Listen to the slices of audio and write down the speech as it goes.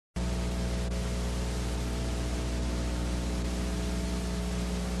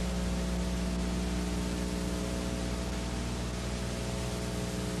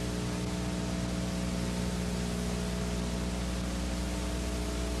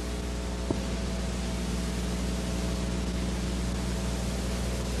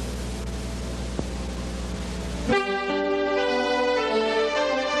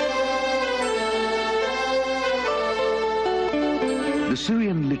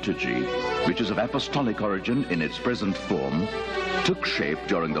liturgy, which is of apostolic origin in its present form, took shape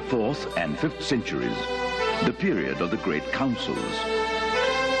during the 4th and 5th centuries, the period of the great councils.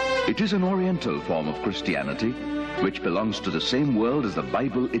 It is an Oriental form of Christianity, which belongs to the same world as the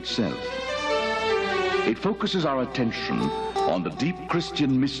Bible itself. It focuses our attention on the deep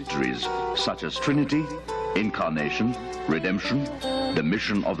Christian mysteries such as Trinity, Incarnation, Redemption, the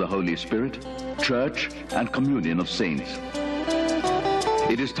mission of the Holy Spirit, Church, and communion of saints.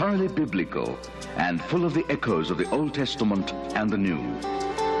 It is thoroughly biblical and full of the echoes of the Old Testament and the New.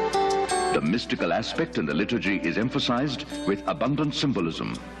 The mystical aspect in the liturgy is emphasized with abundant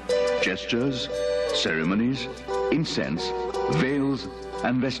symbolism, gestures, ceremonies, incense, veils,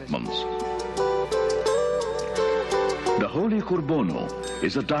 and vestments. The Holy Qurbono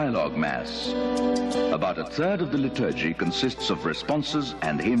is a dialogue mass. About a third of the liturgy consists of responses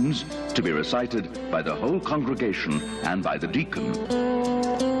and hymns to be recited by the whole congregation and by the deacon.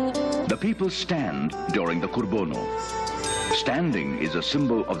 The people stand during the Qurbono. Standing is a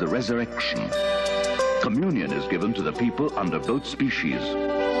symbol of the resurrection. Communion is given to the people under both species.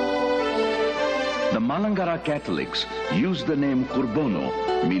 The Malankara Catholics use the name Qurbono,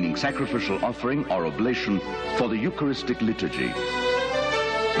 meaning sacrificial offering or oblation, for the Eucharistic liturgy.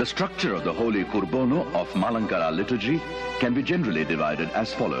 The structure of the Holy Qurbono of Malankara liturgy can be generally divided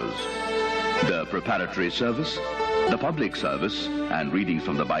as follows: the preparatory service, the public service and readings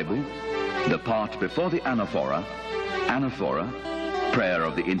from the Bible, the part before the anaphora, prayer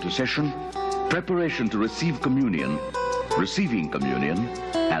of the intercession, preparation to receive communion, receiving communion,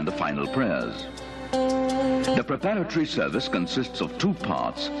 and the final prayers. The preparatory service consists of two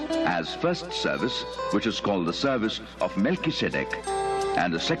parts, as first service, which is called the service of Melchizedek,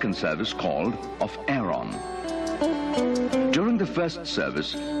 and the second service called of Aaron. During the first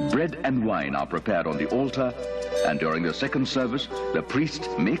service, bread and wine are prepared on the altar, and during the second service, the priest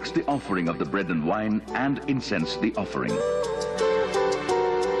makes the offering of the bread and wine and incense the offering.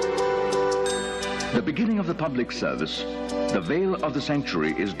 The beginning of the public service, the veil of the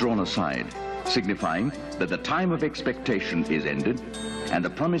sanctuary is drawn aside, signifying that the time of expectation is ended and the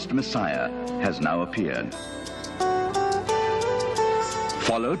promised Messiah has now appeared.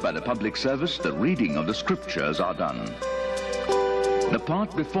 Followed by the public service, the reading of the scriptures are done. The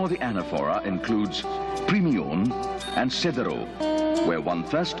part before the anaphora includes Primion and Sedero, where one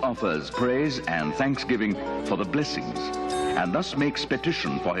first offers praise and thanksgiving for the blessings, and thus makes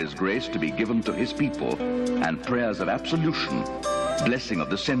petition for his grace to be given to his people, and prayers of absolution, blessing of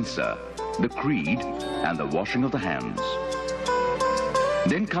the censer, the creed, and the washing of the hands.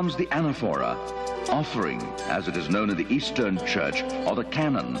 Then comes the anaphora, offering, as it is known in the Eastern Church, or the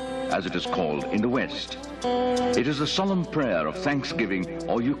canon, as it is called in the West. It is a solemn prayer of thanksgiving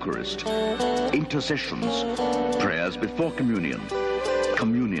or Eucharist, intercessions, prayers before communion,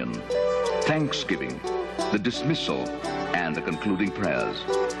 thanksgiving, the dismissal, and the concluding prayers.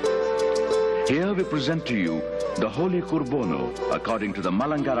 Here we present to you the Holy Qurbono, according to the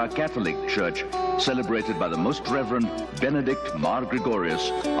Malankara Catholic Church, celebrated by the Most Reverend Benedict Mar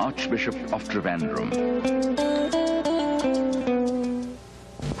Gregorios, Archbishop of Trivandrum.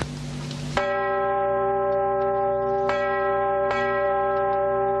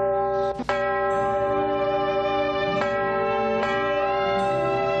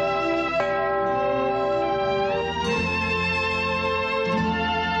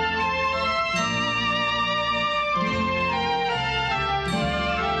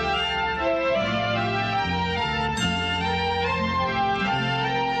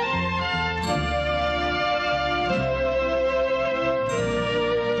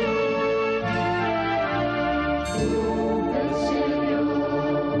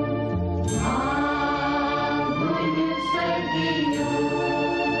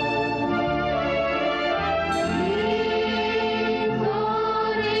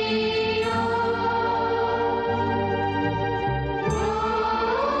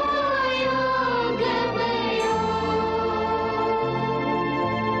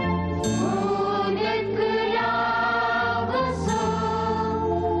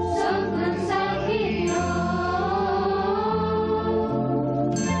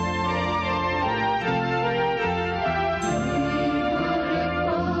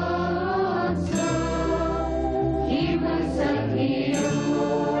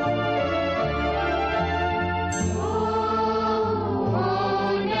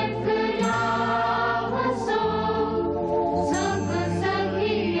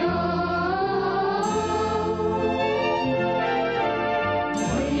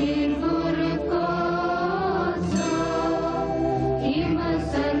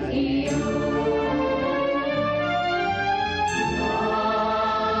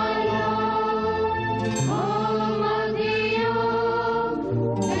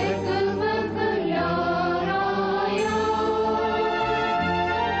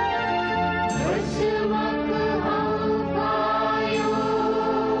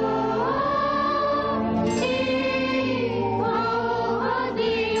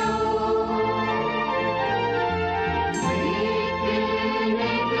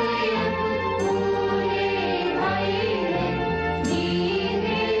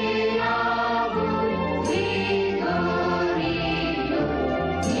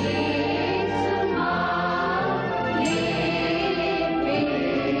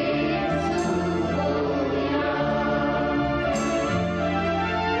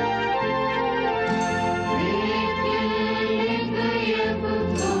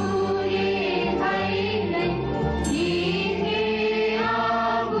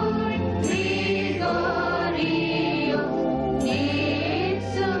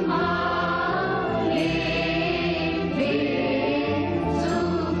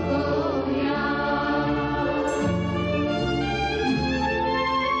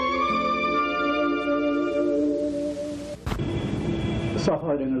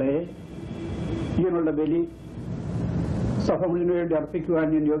 സഹോദരങ്ങളെ, ഇതിനുള്ള ബലി സഭ മുഴുവന് വേണ്ടി അർപ്പിക്കുവാൻ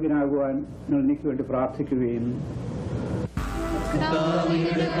ഞാൻ യോഗ്യനാകുവാൻ നിങ്ങൾ എനിക്ക് വേണ്ടി പ്രാർത്ഥിക്കുകയും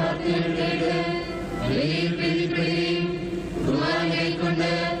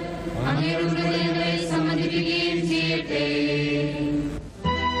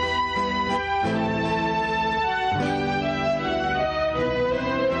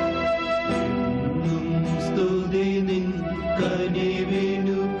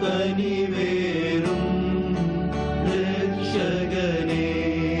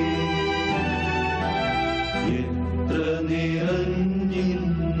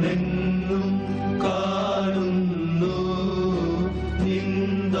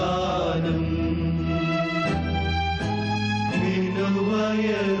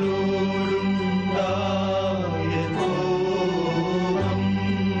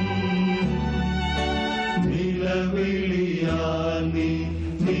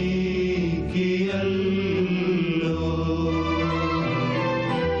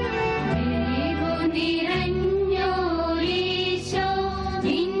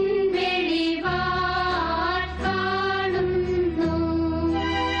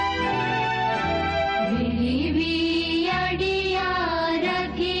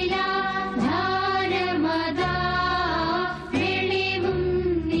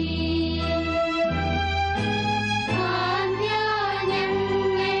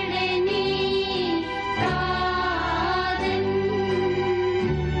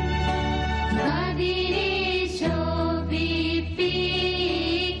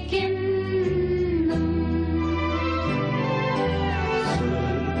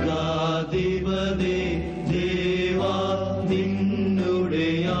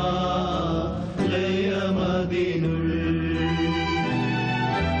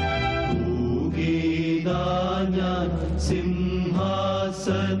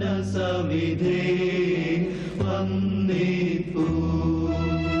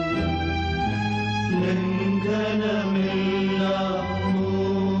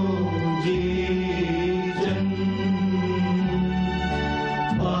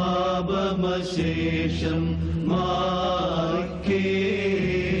ശേഷം മായ്ക്കേണം.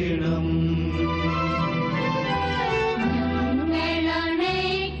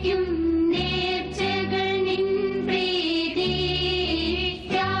 ഞങ്ങളണയ്ക്കും നേർച്ചകൾ നിൻ പ്രീതിക്കാകണമേ.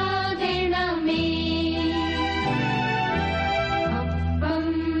 അപ്പം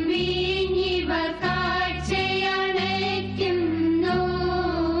വീഞ്ഞിവ കാഴ്ചയണയ്ക്കുന്നു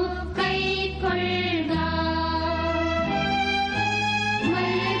കൈക്കൊള്ളുക.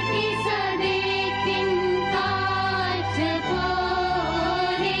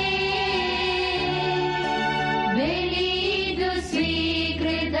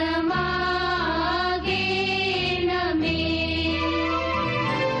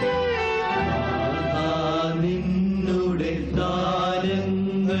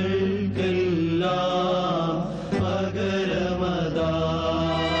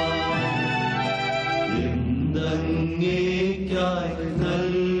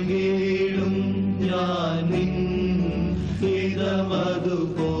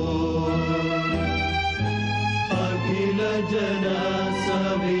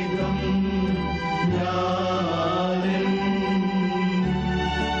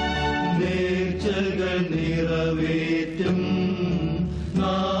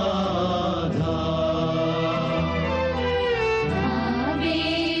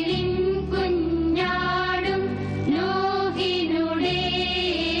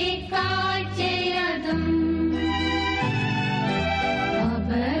 കാഴ്ചയ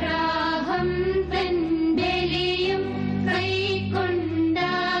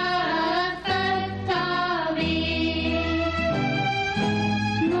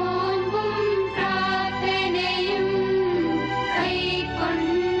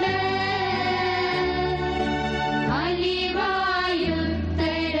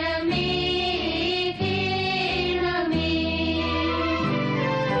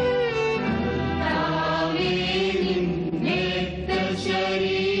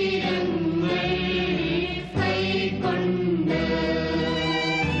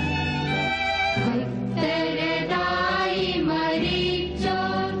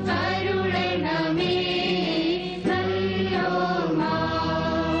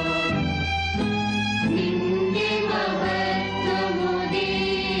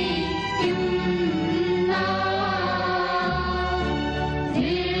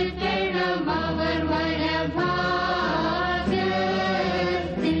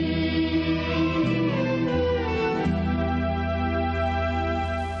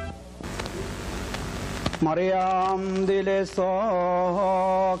Mariam dilesok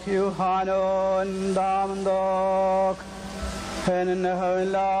Johanon damdok Hen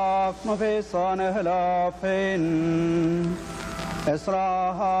helak mafesan helapin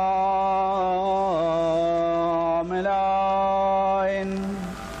Syro-Malankara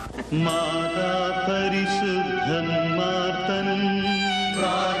മാതാ പരിശുദ്ധന്മാർ തൻ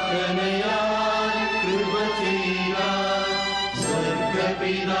പ്രാർത്ഥനയാൽ കൃപ ചെയ്യാൻ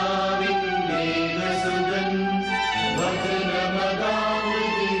സ്വർഗപിതാവിൻ മേഘസുതൻ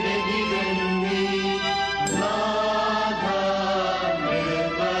വചനമതാമൃതിരകിതന്നി നാഥാ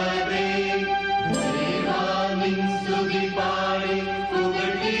നിർഭരേ സേവാനിൻ സ്തുതി പാടി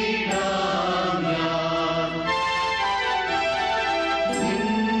പുകഴ്ത്തിടാം ഞാൻ.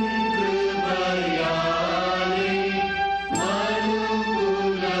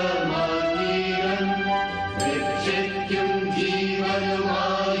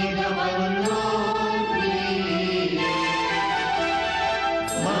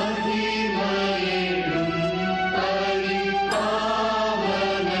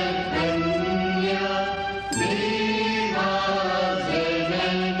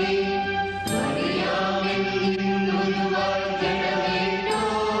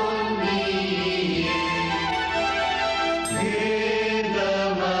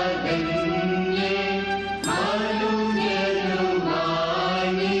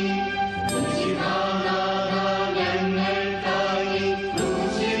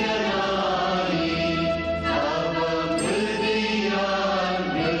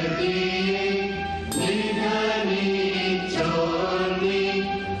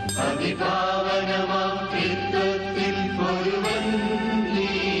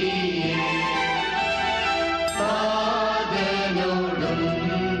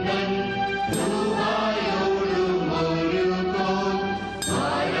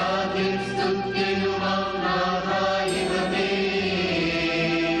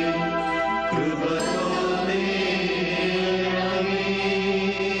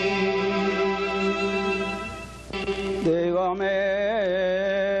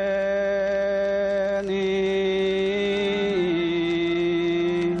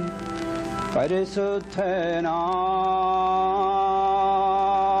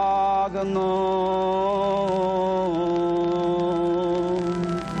 പരിശുദ്ധനാകുന്നു.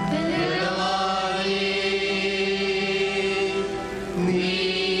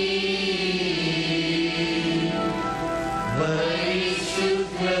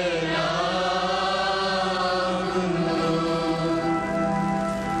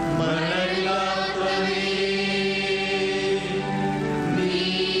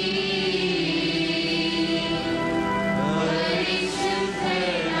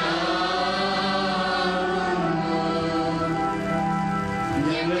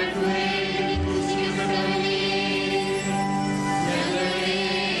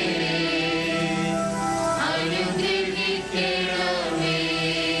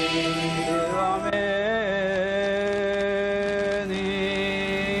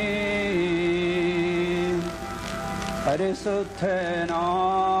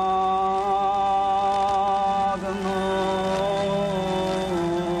 പരിശുദ്ധനാകുന്നു.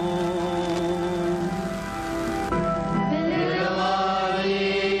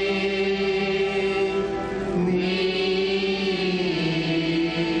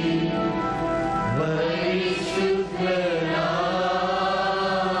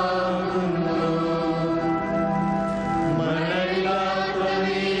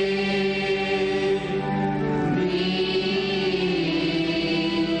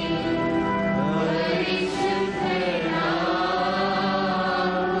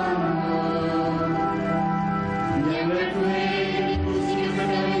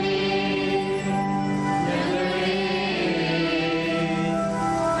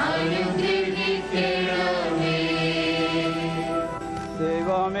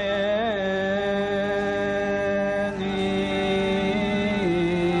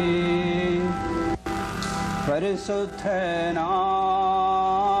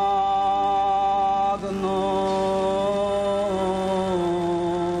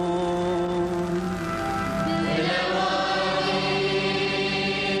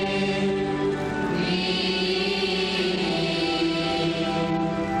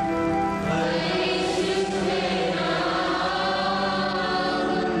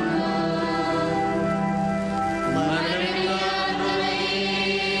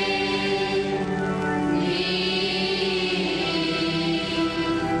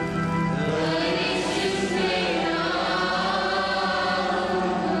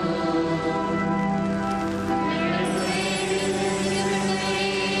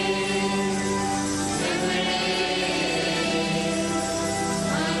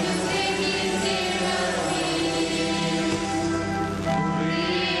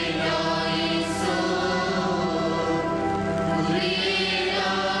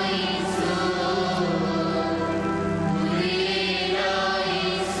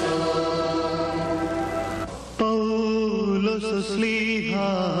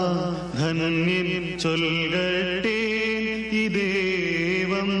 ധന്യൻ ചൊൽകട്ടെ ഈ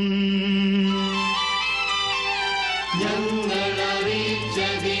ദേവം.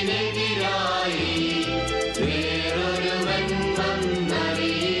 ഞങ്ങളറിയിച്ചതിനെതിരായി വേറൊരുവൻ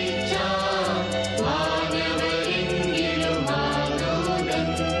വന്നറിയിച്ച മാനവരെങ്കിലും ആലോകൻ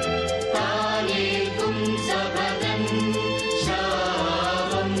താനേൽക്കും സപദൻ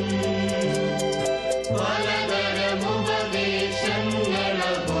ശാപം.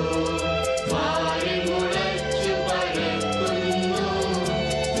 പലതരമുപദേശങ്ങളവോ മാറി മുളച്ചു പരക്കുന്നു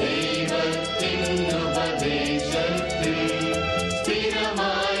ദൈവത്തിനുപദേശത്തിൽ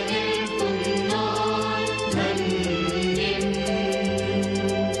സ്ഥിരമായി നിൽക്കുന്നോ ധന്യൻ.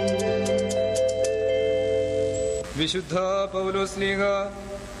 വിശുദ്ധ പൗലോസ്ലീഹ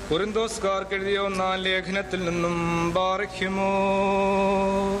കൊരിന്തോസ്കാർക്ക് എഴുതിയ 1-ാം ലേഖനത്തിൽ നിന്നും ബാറഖ്യമോ.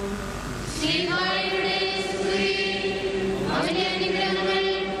 ശ്രീഹായുടെ സ്തുതി, അവന്റെ അനുഗ്രഹങ്ങൾ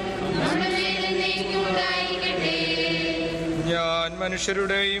നമ്മുടെ മേൽ എന്നേക്കും ഉണ്ടായിരിക്കട്ടെ. ഞാൻ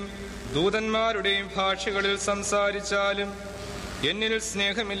മനുഷ്യരുടെയും ദൂതന്മാരുടെയും ഭാഷകളിൽ സംസാരിച്ചാലും എന്നിൽ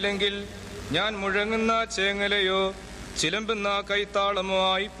സ്നേഹമില്ലെങ്കിൽ ഞാൻ മുഴങ്ങുന്ന ചേങ്ങലയോ ചിലമ്പുന്ന കൈത്താളമോ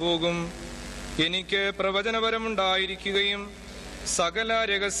ആയി പോകും. എനിക്ക് പ്രവചനപരമുണ്ടായിരിക്കുകയും സകല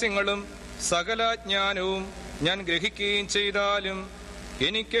രഹസ്യങ്ങളും സകല ജ്ഞാനവും ഞാൻ ഗ്രഹിക്കുകയും ചെയ്താലും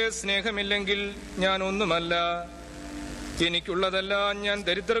എനിക്ക് സ്നേഹമില്ലെങ്കിൽ ഞാൻ ഒന്നുമല്ല. എനിക്കുള്ളതെല്ലാം ഞാൻ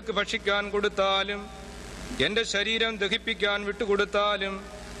ദരിദ്രർക്ക് ഭക്ഷിക്കാൻ കൊടുത്താലും എൻ്റെ ശരീരം ദഹിപ്പിക്കാൻ വിട്ടുകൊടുത്താലും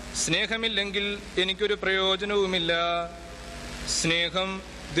സ്നേഹമില്ലെങ്കിൽ എനിക്കൊരു പ്രയോജനവുമില്ല. സ്നേഹം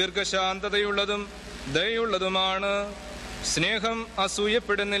ദീർഘശാന്തതയുള്ളതും ദയയുള്ളതുമാണ്. സ്നേഹം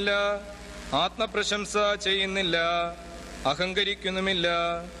അസൂയപ്പെടുന്നില്ല, ആത്മപ്രശംസ ചെയ്യുന്നില്ല, അഹങ്കരിക്കുന്നുമില്ല.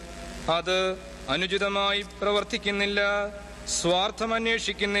 അത് അനുചിതമായി പ്രവർത്തിക്കുന്നില്ല, സ്വാർത്ഥം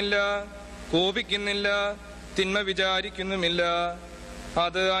അന്വേഷിക്കുന്നില്ല, കോപിക്കുന്നില്ല, തിന്മ വിചാരിക്കുന്നുമില്ല.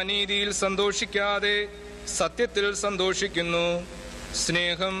 അത് അനീതിയിൽ സന്തോഷിക്കാതെ സത്യത്തിൽ സന്തോഷിക്കുന്നു.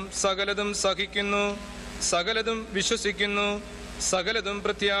 സ്നേഹം സകലതും സഹിക്കുന്നു, സകലതും വിശ്വസിക്കുന്നു, സകലതും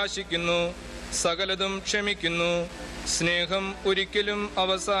പ്രത്യാശിക്കുന്നു, സകലതും ക്ഷമിക്കുന്നു. സ്നേഹം ഒരിക്കലും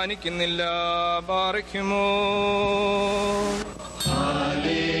അവസാനിക്കുന്നില്ല. ബാറഖ്യമോ.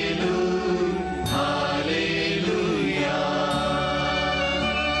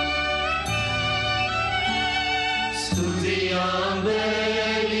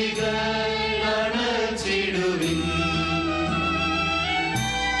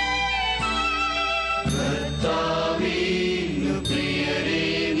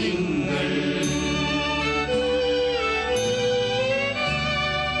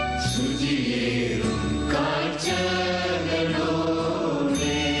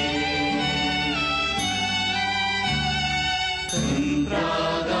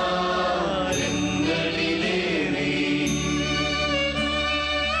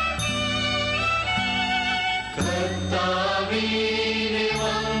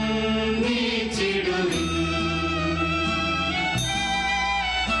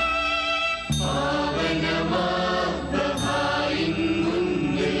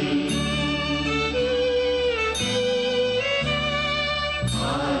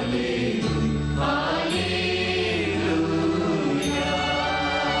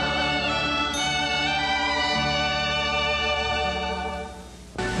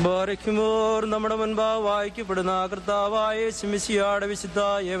 ബാറഖ്യമോർ. നമ്മുടെ മുൻപാകെ വായിക്കപ്പെടുന്ന കർത്താവായ ശിമിശിയാടെ വിശുദ്ധ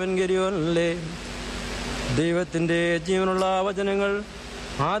എവൻഗേലിയോനിലെ ദൈവത്തിൻ്റെ ജീവനുള്ള വചനങ്ങൾ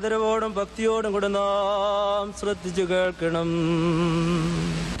ആദരവോടും ഭക്തിയോടും കൂടെ നാം ശ്രദ്ധിച്ചു കേൾക്കണം.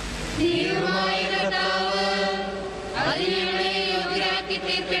 ദൈവമായ കർത്താവ് അതിനെ യോഗ്യരാക്കി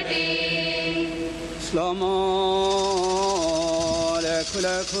തീർക്കട്ടെ. ശ്ലോമോ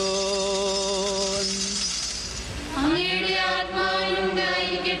ലഖുലഖൂൻ. അങ്ങയുടെ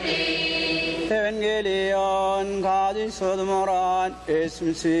ആത്മാവിനുണ്ടായിരിക്കട്ടെ. Evangelion Gadis Sodomoran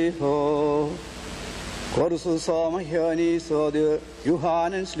Esmisiho Corsus Somahiani Sodu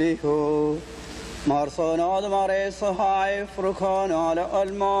Johannes Liho Marsonad Mares High Fruconal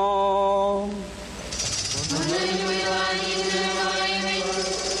Almo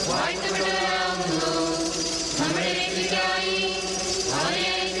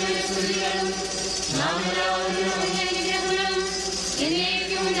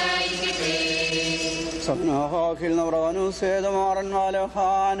Sapnahakil Navranu Sedamaran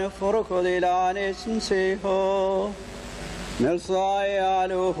Malahan Furukodilan Esmisiho Nelsai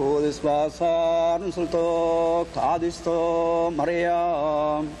Aluhu this Basar Sulto Kadisto Maria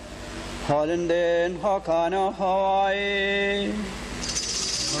Holanden Hakana Hawaii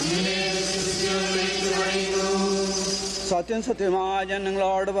Satyan Satyamajan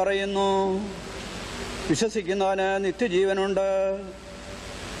Lord Varayano വിശ്വസിക്കുന്നവന് നിത്യജീവനുണ്ട്.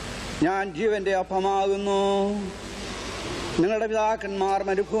 ഞാൻ ജീവന്റെ അപ്പമാകുന്നു. നിങ്ങളുടെ പിതാക്കന്മാർ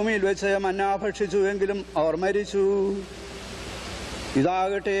മരുഭൂമിയിൽ വെച്ച് മന്ന ഭക്ഷിച്ചുവെങ്കിലും അവർ മരിച്ചു.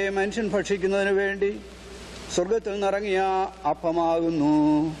 ഇതാകട്ടെ മനുഷ്യൻ ഭക്ഷിക്കുന്നതിന് വേണ്ടി സ്വർഗത്തിൽ നിന്നിറങ്ങിയ അപ്പമാകുന്നു.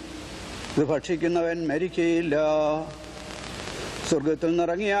 ഇത് ഭക്ഷിക്കുന്നവൻ മരിക്കുകയില്ല. സ്വർഗത്തിൽ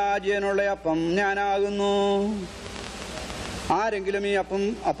നിന്നിറങ്ങിയ ജീവനുള്ള അപ്പം ഞാനാകുന്നു. ആരെങ്കിലും ഈ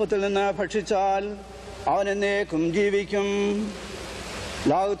അപ്പത്തിൽ നിന്ന് ഭക്ഷിച്ചാൽ അവൻ എന്നേക്കും ജീവിക്കും.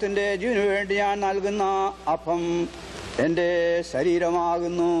 ലോകത്തിൻ്റെ ജീവന് വേണ്ടി ഞാൻ നൽകുന്ന അപ്പം എൻ്റെ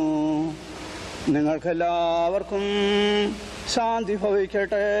ശരീരമാകുന്നു. നിങ്ങൾക്കെല്ലാവർക്കും ശാന്തി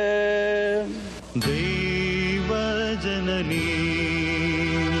ഭവിക്കട്ടെ. ദൈവജനനീ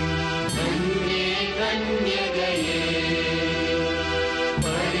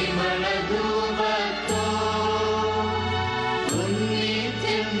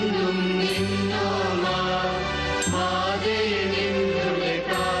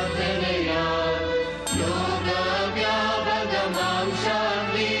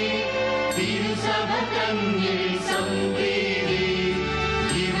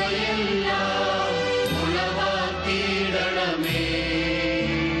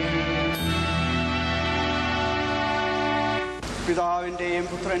പിതാവിൻ്റെയും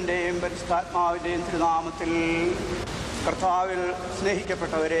പുത്രൻ്റെയും പരിശുദ്ധാത്മാവിൻ്റെയും തിരുനാമത്തിൽ. കർത്താവിൽ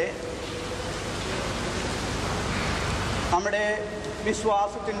സ്നേഹിക്കപ്പെട്ടവരെ, നമ്മുടെ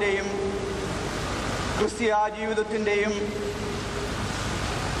വിശ്വാസത്തിൻ്റെയും ക്രിസ്തീയ ജീവിതത്തിൻ്റെയും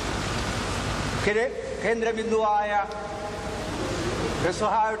കേന്ദ്രബിന്ദുവായ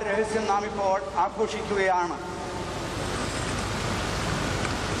പെസഹായുടെ രഹസ്യം നാം ഇപ്പോൾ ആഘോഷിക്കുകയാണ്.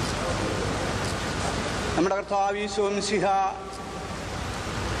 നമ്മുടെ കർത്താവ് ഈശോ മിശിഹ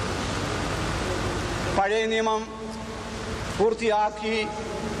പഴയ നിയമം പൂർത്തിയാക്കി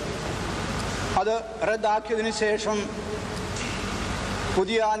അത് റദ്ദാക്കിയതിനു ശേഷം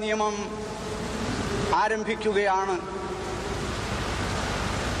പുതിയ നിയമം ആരംഭിക്കുകയാണ്.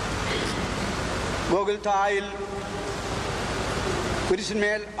 ഗോകുൽത്തായിൽ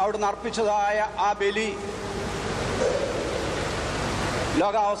കുരിശിന്മേൽ അവിടുന്ന് അർപ്പിച്ചതായ ആ ബലി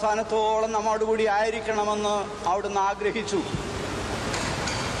ലോകാവസാനത്തോളം നമ്മോടുകൂടി ആയിരിക്കണമെന്ന് അവിടുന്ന് ആഗ്രഹിച്ചു.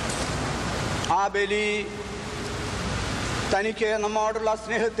 ആ ബലി തനിക്ക് നമ്മോടുള്ള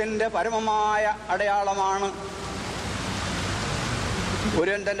സ്നേഹത്തിൻ്റെ പരമമായ അടയാളമാണ്.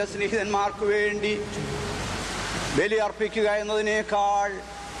 ഒരുവൻ തൻ്റെ സ്നേഹിതന്മാർക്ക് വേണ്ടി ബലി അർപ്പിക്കുക എന്നതിനേക്കാൾ,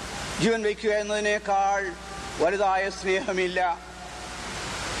 ജീവൻ വയ്ക്കുക എന്നതിനേക്കാൾ വലുതായ സ്നേഹമില്ല.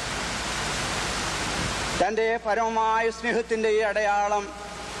 തൻ്റെ പരമമായ സ്നേഹത്തിൻ്റെ ഈ അടയാളം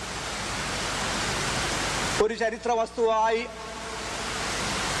ഒരു ചരിത്ര വസ്തുവായി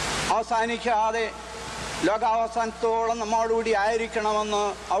അവസാനിക്കാതെ ലോകാവസാനത്തോളം നമ്മോടുകൂടി ആയിരിക്കണമെന്ന്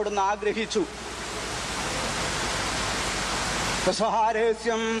അവിടുന്ന് ആഗ്രഹിച്ചു.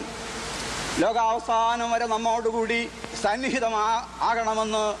 പെസഹാരഹസ്യം ലോകാവസാനം വരെ നമ്മോടുകൂടി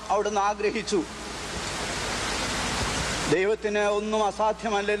സന്നിഹിതമാകണമെന്ന് അവിടുന്ന് ആഗ്രഹിച്ചു. ദൈവത്തിന് ഒന്നും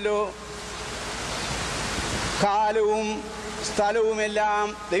അസാധ്യമല്ലല്ലോ. കാലവും സ്ഥലവുമെല്ലാം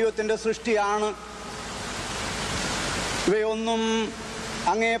ദൈവത്തിൻ്റെ സൃഷ്ടിയാണ്. ഇവയൊന്നും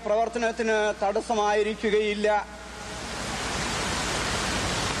അങ്ങേ പ്രവർത്തനത്തിന് തടസ്സമായിരിക്കുകയില്ല.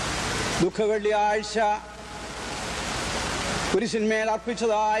 ദുഃഖവെള്ളിയാഴ്ച കുരിശിന്മേൽ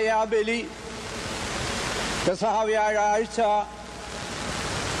അർപ്പിച്ചതായ ബലി പെസഹ വ്യാഴാഴ്ച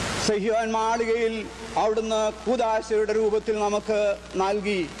സഹ്യോൻ മാളികയിൽ അവിടുന്ന് കൂദാശയുടെ രൂപത്തിൽ നമുക്ക്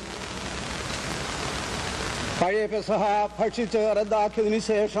നൽകി. പഴയ പെസഹ ഭക്ഷിച്ച് റദ്ദാക്കിയതിനു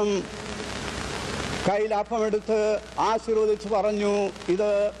ശേഷം കയ്യിൽ അപ്പമെടുത്ത് ആശീർവദിച്ച് പറഞ്ഞു, ഇത്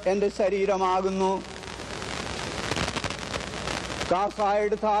എൻ്റെ ശരീരമാകുന്നു.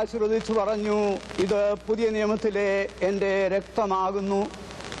 കാസായെടുത്ത് ആശീർവദിച്ച് പറഞ്ഞു, ഇത് പുതിയ നിയമത്തിലെ എൻ്റെ രക്തമാകുന്നു.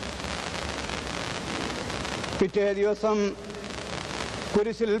 പിറ്റേ ദിവസം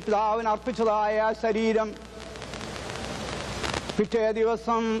കുരിശിൽ പിതാവിന് അർപ്പിച്ചതായ ശരീരം, പിറ്റേ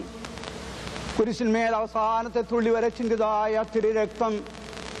ദിവസം കുരിശിന്മേൽ അവസാനത്തെ തുള്ളി വരെ ചിന്തിയതായ തിരുരക്തം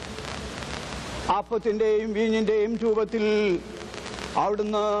അപ്പത്തിൻ്റെയും വീഞ്ഞിൻ്റെയും രൂപത്തിൽ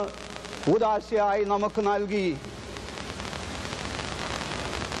അവിടുന്ന് ഉദാശയായി നമുക്ക് നൽകി.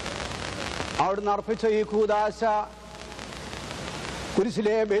 അവിടുന്ന് അർപ്പിച്ച ഈ കൂദാശ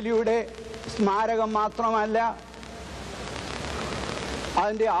കുരിശിലെ ബലിയുടെ സ്മാരകം മാത്രമല്ല,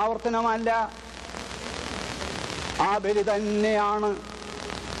 അതിൻ്റെ ആവർത്തനമല്ല, ആ ബലി തന്നെയാണ്.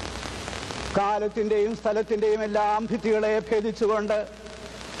 കാലത്തിൻ്റെയും സ്ഥലത്തിൻ്റെയും എല്ലാം ഭിത്തികളെ ഭേദിച്ചുകൊണ്ട്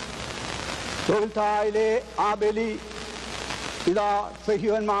ഗോകുൽത്തായിലെ ആ ബലി ഇതാ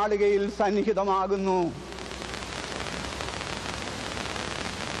സഹ്യോൻ മാളികയിൽ സന്നിഹിതമാകുന്നു.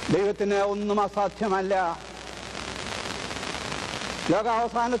 ദൈവത്തിന് ഒന്നും അസാധ്യമല്ല.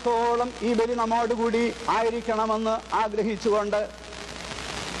 ലോകാവസാനത്തോളം ഈ ബലി നമ്മോടുകൂടി ആയിരിക്കണമെന്ന് ആഗ്രഹിച്ചുകൊണ്ട്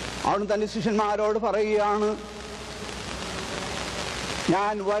അവിടുന്ന് തന്റെ ശിഷ്യന്മാരോട് പറയുകയാണ്,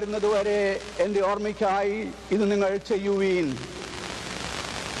 ഞാൻ വരുന്നതുവരെ എൻ്റെ ഓർമ്മയ്ക്കായി ഇത് നിങ്ങൾ ചെയ്യുവീൻ.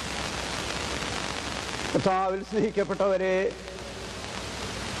 കർത്താവിൽ സ്നേഹിക്കപ്പെട്ടവരെ,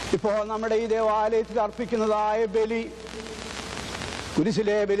 ഇപ്പോൾ നമ്മുടെ ഈ ദേവാലയത്തിൽ അർപ്പിക്കുന്നതായ ബലി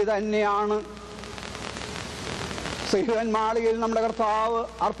കുരിശിലെ ബലി തന്നെയാണ്. സിഹ്യോൻ മാളികയിൽ നമ്മുടെ കർത്താവ്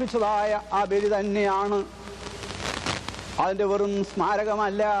അർപ്പിച്ചതായ ആ ബലി തന്നെയാണ്. അതിൻ്റെ വെറും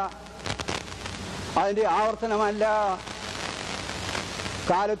സ്മാരകമല്ല, അതിൻ്റെ ആവർത്തനമല്ല.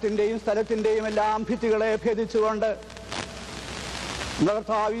 കാലത്തിൻ്റെയും സ്ഥലത്തിൻ്റെയും എല്ലാം ഭിത്തികളെ ഭേദിച്ചുകൊണ്ട് നമ്മുടെ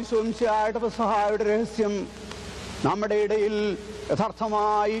കർത്താവ് ഈശോമിശിഹായുടെ പെസഹായുടെ രഹസ്യം നമ്മുടെ ഇടയിൽ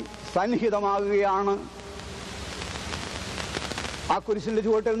യഥാർത്ഥമായി സന്നിഹിതമാകുകയാണ്. ആ കുരിശിന്റെ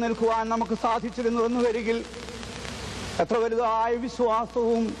ചുവട്ടിൽ നിൽക്കുവാൻ നമുക്ക് സാധിച്ചിരുന്നുവെന്ന് വരികിൽ എത്ര വലുതായ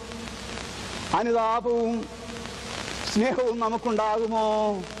വിശ്വാസവും അനുതാപവും സ്നേഹവും നമുക്കുണ്ടാകുമോ?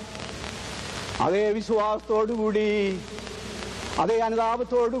 അതേ വിശ്വാസത്തോടുകൂടി, അതേ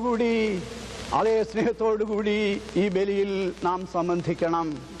അനുതാപത്തോടുകൂടി, അതേ സ്നേഹത്തോടുകൂടി ഈ ബലിയിൽ നാം സംബന്ധിക്കണം.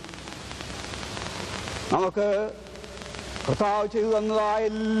 നമുക്ക് കർത്താവ് ചെയ്തു തന്നതായ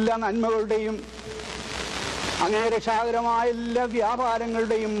എല്ലാ നന്മകളുടെയും അങ്ങേ രക്ഷാകരമായ എല്ലാ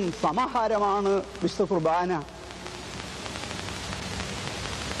വ്യാപാരങ്ങളുടെയും സമാഹാരമാണ് വിശുദ്ധ കുർബാന.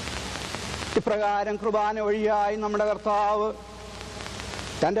 ഇപ്രകാരം കുർബാന വഴിയായി നമ്മുടെ കർത്താവ്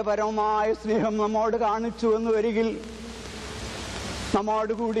തൻ്റെ പരമമായ സ്നേഹം നമ്മോട് കാണിച്ചു എന്ന് വരികിൽ,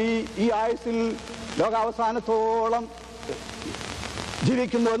 നമ്മോടുകൂടി ഈ ആയുസ്സിൽ ലോകാവസാനത്തോളം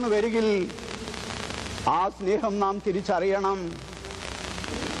ജീവിക്കുന്നുവെന്ന് വരികിൽ ആ സ്നേഹം നാം തിരിച്ചറിയണം.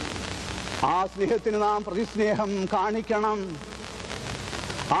 ആ സ്നേഹത്തിന് നാം പ്രതിസ്നേഹം കാണിക്കണം.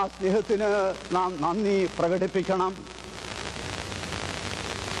 ആ സ്നേഹത്തിന് നാം നന്ദി പ്രകടിപ്പിക്കണം.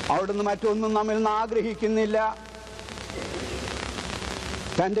 അവിടുന്ന് മറ്റൊന്നും നമ്മിൽ നിന്ന് ആഗ്രഹിക്കുന്നില്ല.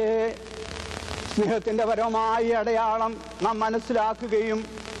 തൻ്റെ സ്നേഹത്തിൻ്റെ പരമമായ അടയാളം നാം മനസ്സിലാക്കുകയും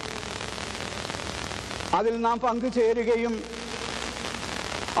അതിൽ നാം പങ്കുചേരുകയും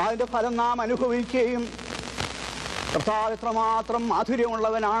അതിൻ്റെ ഫലം നാം അനുഭവിക്കുകയും കർത്താവ് എത്രമാത്രം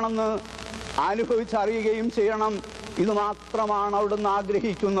മാധുര്യമുള്ളവനാണെന്ന് അനുഭവിച്ചറിയുകയും ചെയ്യണം. ഇത് മാത്രമാണ് അവിടുന്ന്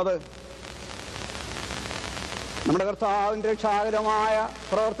ആഗ്രഹിക്കുന്നത്. നമ്മുടെ കർത്താവിൻ്റെ രക്ഷാകരമായ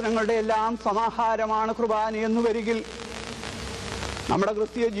പ്രവർത്തനങ്ങളുടെ എല്ലാം സമാഹാരമാണ് കുർബാന എന്ന് വരികിൽ, നമ്മുടെ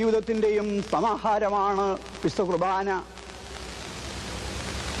ക്രിസ്തീയ ജീവിതത്തിൻ്റെയും സമാഹാരമാണ് വിശുദ്ധ കുർബാന.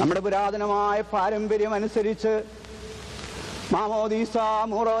 നമ്മുടെ പുരാതനമായ പാരമ്പര്യം അനുസരിച്ച് മാമോദീസ,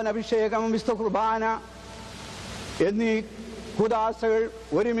 മൂറോൻ അഭിഷേകം, വിശുദ്ധ കുർബാന എന്നീ കൂദാശകൾ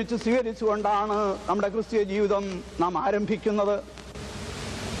ഒരുമിച്ച് സ്വീകരിച്ചുകൊണ്ടാണ് നമ്മുടെ ക്രിസ്തീയ ജീവിതം നാം ആരംഭിക്കുന്നത്.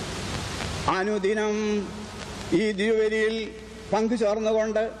 അനുദിനം ഈ ദിവ്യബലിയിൽ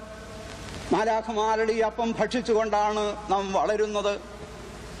പങ്കുചേർന്നുകൊണ്ട് മാലാഖമാരുടെ ഈ അപ്പം ഭക്ഷിച്ചുകൊണ്ടാണ് നാം വളരുന്നത്.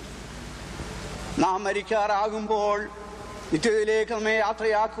 നാം മരിക്കാറാകുമ്പോൾ നിത്യതയിലേക്ക് നമ്മെ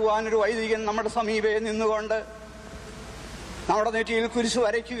യാത്രയാക്കുവാനൊരു വൈദികൻ നമ്മുടെ സമീപേ നിന്നുകൊണ്ട് നമ്മുടെ നെറ്റിയിൽ കുരിശ്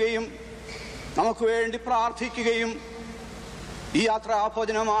വരയ്ക്കുകയും നമുക്ക് വേണ്ടി പ്രാർത്ഥിക്കുകയും ഈ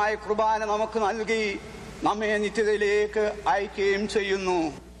യാത്രാഭോജനമായ കുർബാന നമുക്ക് നൽകി നമ്മെ നിത്യതയിലേക്ക് അയക്കുകയും ചെയ്യുന്നു.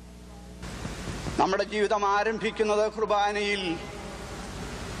 നമ്മുടെ ജീവിതം ആരംഭിക്കുന്നത് കുർബാനയിൽ,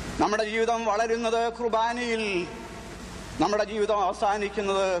 നമ്മുടെ ജീവിതം വളരുന്നത് കുർബാനയിൽ, നമ്മുടെ ജീവിതം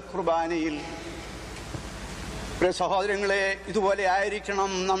അവസാനിക്കുന്നത് കുർബാനയിൽ. പ്രിയ സഹോദരങ്ങളെ, ഇതുപോലെ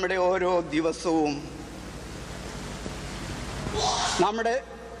ആയിരിക്കണം നമ്മുടെ ഓരോ ദിവസവും. നമ്മുടെ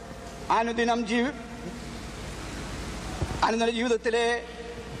അനുദിന ജീവിതത്തിലെ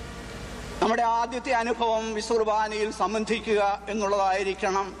നമ്മുടെ ആദ്യത്തെ അനുഭവം വിശുദ്ധ കുർബാനയിൽ സംബന്ധിക്കുക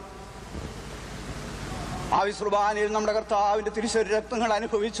എന്നുള്ളതായിരിക്കണം. ആ വിശുദ്ധ കുർബാനയിൽ നമ്മുടെ കർത്താവിൻ്റെ തിരുശരീര രക്തങ്ങൾ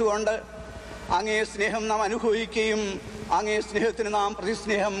അനുഭവിച്ചുകൊണ്ട് അങ്ങേ സ്നേഹം നാം അനുഭവിക്കുകയും അങ്ങേ സ്നേഹത്തിന് നാം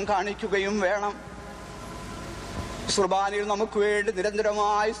പ്രതിസ്നേഹം കാണിക്കുകയും വേണം. വിശുദ്ധ കുർബാനയിൽ നമുക്ക് വേണ്ടി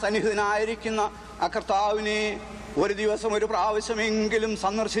നിരന്തരമായി സന്നിഹിതനായിരിക്കുന്ന ആ കർത്താവിനെ ഒരു ദിവസം ഒരു പ്രാവശ്യമെങ്കിലും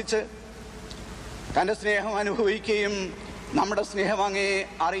സന്ദർശിച്ച് തൻ്റെ സ്നേഹം അനുഭവിക്കുകയും നമ്മുടെ സ്നേഹം അങ്ങേ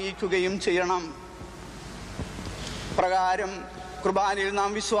അറിയിക്കുകയും ചെയ്യണം. പ്രകാരം കുർബാനയിൽ നാം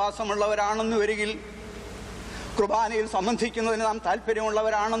വിശ്വാസമുള്ളവരാണെന്ന് വരികിൽ, കുർബാനയിൽ സംബന്ധിക്കുന്നതിന് നാം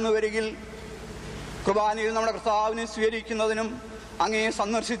താല്പര്യമുള്ളവരാണെന്ന് വരികിൽ, കുർബാനയിൽ നമ്മുടെ കർത്താവിനെ സ്വീകരിക്കുന്നതിനും അങ്ങേ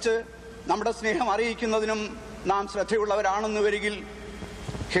സന്ദർശിച്ച് നമ്മുടെ സ്നേഹം അറിയിക്കുന്നതിനും നാം ശ്രദ്ധയുള്ളവരാണെന്ന് വരികിൽ,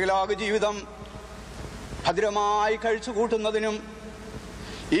 ഹിലോക ജീവിതം ഭദ്രമായി കഴിച്ചു കൂട്ടുന്നതിനും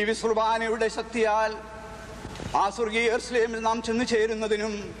ഈ വിശുദ്ധ കുർബാനയുടെ ശക്തിയാൽ ആ സ്വർഗീയ യെരൂശലേമിൽ നാം ചെന്നു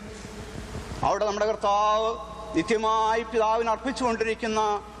ചേരുന്നതിനും അവിടെ നമ്മുടെ കർത്താവ് നിത്യമായി പിതാവിന് അർപ്പിച്ചുകൊണ്ടിരിക്കുന്ന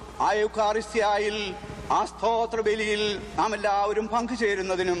ആ യൂക്കാരിസ്ത്യായിൽ ആ സ്തോത്ര ബലിയിൽ നാം എല്ലാവരും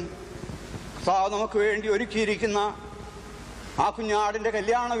പങ്കുചേരുന്നതിനും കർത്താവ് നമുക്ക് വേണ്ടി ഒരുക്കിയിരിക്കുന്ന ആ കുഞ്ഞാടിൻ്റെ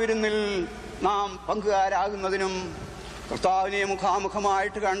കല്യാണ വിരുന്നിൽ നാം പങ്കുകാരാകുന്നതിനും കർത്താവിനെ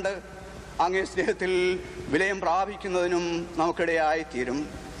മുഖാമുഖമായിട്ട് കണ്ട് അങ്ങേ സ്നേഹത്തിൽ വിലയം പ്രാപിക്കുന്നതിനും നമുക്കിടയായിത്തീരും.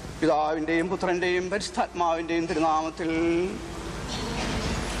 പിതാവിൻ്റെയും പുത്രൻ്റെയും പരിശുദ്ധാത്മാവിൻ്റെയും തിരുനാമത്തിൽ.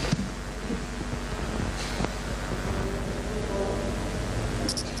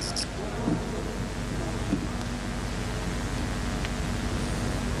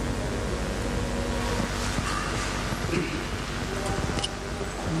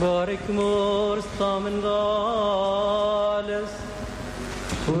 Barikmor stamen gales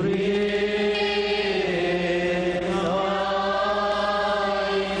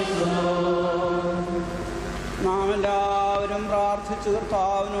നാം എല്ലാവരും പ്രാർത്ഥിച്ചു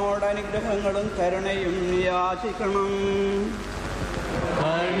കർത്താവിനോട് അനുഗ്രഹങ്ങളും കരുണയും യാചിക്കണം.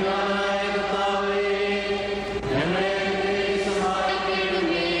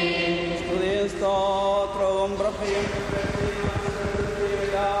 സ്തുതിയും സ്തോത്രവും പ്രഭയും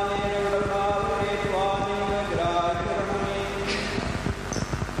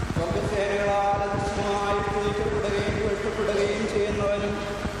ചെയ്യുന്നവനും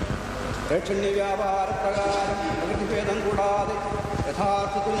രക്ഷണ്യ വ്യാപാരപ്രകാരം പ്രകൃതിഭേദം കൂടാതെ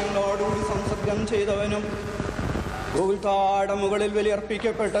യഥാർത്ഥത്തിൽ ഞങ്ങളോടുകൂടി സംസർഗം ചെയ്തവനും ഗോകുൽത്താടെ മുകളിൽ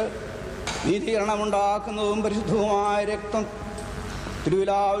ബലിയർപ്പിക്കപ്പെട്ട് നീതീകരണമുണ്ടാക്കുന്നതും പരിശുദ്ധവുമായ രക്തം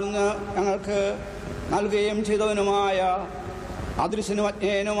തിരുവിലാവിൽ നിന്ന് ഞങ്ങൾക്ക് നൽകുകയും ചെയ്തവനുമായ അദൃശ്യനും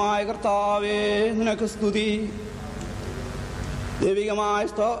അജ്ഞേയനുമായ കർത്താവേ, നിനക്ക് സ്തുതി. ദൈവികമായ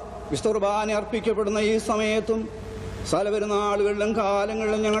വിസ്തുർബാന അർപ്പിക്കപ്പെടുന്ന ഈ സമയത്തും സകലപെരുന്നാളുകളിലും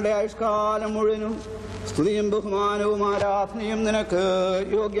കാലങ്ങളിലും ഞങ്ങളുടെ ആയുഷ്കാലം മുഴുവനും സ്തുതിയും ബഹുമാനവും ആരാധനയും നിനക്ക്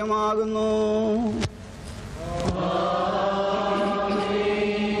യോഗ്യമാകുന്നു.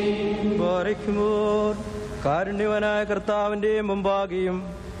 കാരുണ്യവനായ കർത്താവിൻ്റെ മുമ്പാകെയും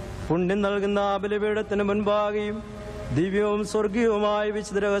പുണ്യം നൽകുന്ന ബലിപീഠത്തിന് മുൻപാകെയും ദിവ്യവും സ്വർഗീയവുമായ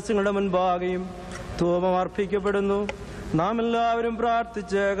വിശുദ്ധ രഹസ്യങ്ങളുടെ മുൻപാകെയും ധൂപം അർപ്പിക്കപ്പെടുന്നു. നാം എല്ലാവരും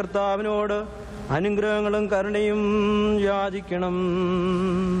പ്രാർത്ഥിച്ച് കർത്താവിനോട് അനുഗ്രഹങ്ങളും കരുണയും യാചിക്കണം.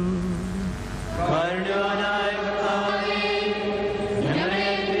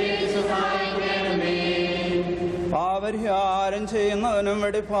 പാപരിഹാരം ചെയ്യുന്നവനും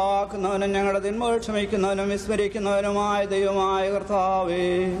വെടിപ്പാക്കുന്നവനും ഞങ്ങളുടെ തിന്മകൾ ക്ഷമിക്കുന്നവനും വിസ്മരിക്കുന്നവനുമായ ദൈവമായ കർത്താവേ,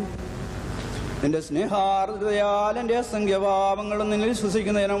 നിന്റെ സ്നേഹാർദ്രതയാൽ എൻ്റെ അസംഖ്യ പാപങ്ങളും നിന്നിൽ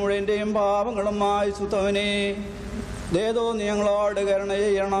വിശ്വസിക്കുന്നതിന് മുഴുവൻ്റെയും പാപങ്ങളും മായ്ച്ചുത്തവനെ ദേതോ നീ ഞങ്ങളോട് കരുണ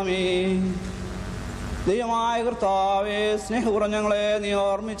ചെയ്യണമേ. ദൈവമായ കർത്താവേ, സ്നേഹപൂർവ്വം ഞങ്ങളെ നീ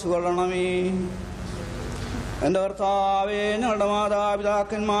ഓർമ്മിച്ചു കൊള്ളണമേ. എൻ്റെ കർത്താവേ, ഞങ്ങളുടെ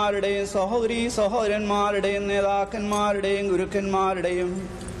മാതാപിതാക്കന്മാരുടെയും സഹോദരീ സഹോദരന്മാരുടെയും നേതാക്കന്മാരുടെയും ഗുരുക്കന്മാരുടെയും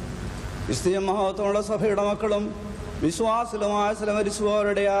ക്രിസ്തീയ മഹത്വമുള്ള സഭയുടെ മക്കളും വിശ്വാസികളുമായ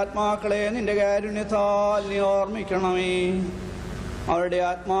മരിച്ചുപോരുടെ ആത്മാക്കളെ നിന്റെ കാരുണ്യത്താൽ നീ ഓർമ്മിക്കണമേ. അവരുടെ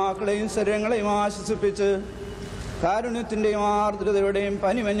ആത്മാക്കളെയും ശരീരങ്ങളെയും ആശ്വസിപ്പിച്ച് കാരുണ്യത്തിൻ്റെയും ആർദ്രതയുടെയും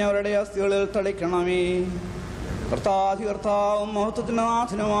പനിമഞ്ഞവരുടെ അസ്ഥികളിൽ തളിക്കണമേ. കർത്താധികർത്താവും മഹത്വത്തിൻ്റെ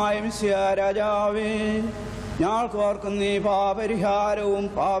നാഥനുമായ മിശിഹാ രാജാവേ, ഞങ്ങൾക്ക് ഓർക്കും നീ പാപരിഹാരവും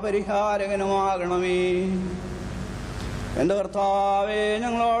പാപരിഹാരകനുമാകണമേ. എൻ്റെ കർത്താവേ,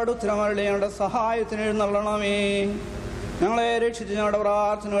 ഞങ്ങളോട് ഉത്തരമരുളി ഞങ്ങളുടെ സഹായത്തിന് എഴുന്നള്ളണമേ. ഞങ്ങളെ രക്ഷിച്ച് ഞങ്ങളുടെ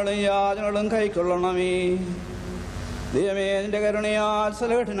പ്രാർത്ഥനകളും യാചനകളും കൈക്കൊള്ളണമേ. ദൈവമേ, നിന്റെ കരുണയാൽ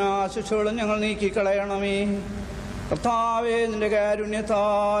സകലകഠിന ശിക്ഷകളും ഞങ്ങൾ നീക്കിക്കളയണമേ. കർത്താവേ, നിന്റെ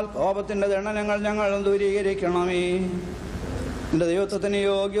കാരുണ്യത്താൽ കോപത്തിൻ്റെ ദണ്ഡനങ്ങൾ ഞങ്ങൾ ദൂരീകരിക്കണമേ. നിന്റെ ദൈവത്വത്തിന്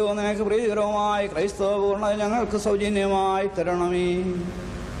യോഗ്യവും നിനക്ക് പ്രീതികരവുമായി ക്രൈസ്തവ പൂർണ്ണത ഞങ്ങൾക്ക് സൗജന്യമായി തരണമേ.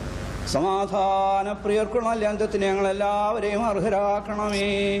 സമാധാനപ്രിയർക്കുള്ള അന്ത്യത്തിന് ഞങ്ങളെല്ലാവരെയും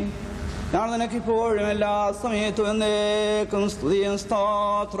അർഹരാക്കണമേ. ഞങ്ങൾ നിനക്കിപ്പോഴും എല്ലാ സമയത്തും എന്നേക്കും സ്തുതിയും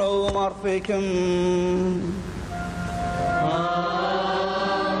സ്തോത്രവും അർപ്പിക്കും.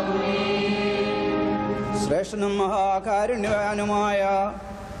 ശ്രേഷ്ഠനും മഹാകാരുണ്യവാനുമായ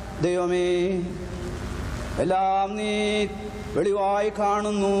ദൈവമേ, എല്ലാം നീ വെളിവായി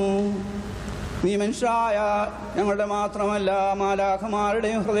കാണുന്നു. നീ മനുഷ്യരായ ഞങ്ങളുടെ മാത്രമല്ല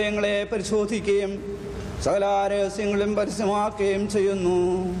മാലാഖമാരുടെയും ഹൃദയങ്ങളെ പരിശോധിക്കുകയും സകല രഹസ്യങ്ങളും പരസ്യമാക്കുകയും ചെയ്യുന്നു.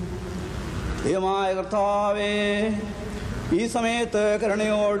 ദൈവമായ കർത്താവേ, ഈ സമയത്ത്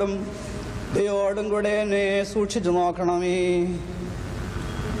കരുണയോടും ദയോടും കൂടെ എന്നെ സൂക്ഷിച്ചു നോക്കണമേ.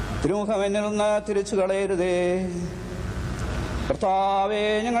 തിരുമുഖം എന്നിൽ നിന്ന് തിരിച്ചു കളയരുതേ. കർത്താവേ,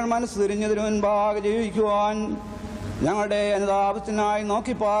 ഞങ്ങൾ മനസ്സ് തിരിഞ്ഞതിനു മുൻപാകെ ജീവിക്കുവാൻ ഞങ്ങളുടെ അനുതാപത്തിനായി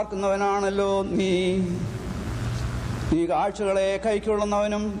നോക്കി പാർക്കുന്നവനാണല്ലോ നീ. നീ കാഴ്ചകളെ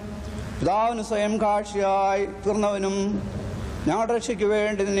കൈക്കൊള്ളുന്നവനും പിതാവിന് സ്വയം കാഴ്ചയായി തീർന്നവനും ഞങ്ങളുടെ രക്ഷയ്ക്ക്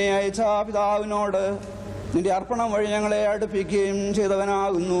വേണ്ടി നിന്നെ അയച്ച പിതാവിനോട് നിന്റെ അർപ്പണം വഴി ഞങ്ങളെ അടുപ്പിക്കുകയും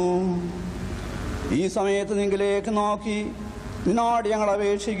ചെയ്തവനാകുന്നു. ഈ സമയത്ത് നിങ്കിലേക്ക് നോക്കി നിന്നോട് ഞങ്ങൾ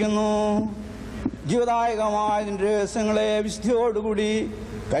അപേക്ഷിക്കുന്നു. ജീവദായകമായ നിന്റെ രഹസ്യങ്ങളെ വിശുദ്ധിയോടുകൂടി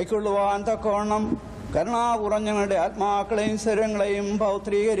കൈക്കൊള്ളുവാൻ തക്കവണ്ണം കരുണാപൂർവ്വം ഞങ്ങളുടെ ആത്മാക്കളെയും ശരീരങ്ങളെയും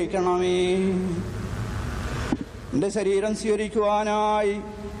പൗത്രീകരിക്കണമേ. എൻ്റെ ശരീരം സ്വീകരിക്കുവാനായി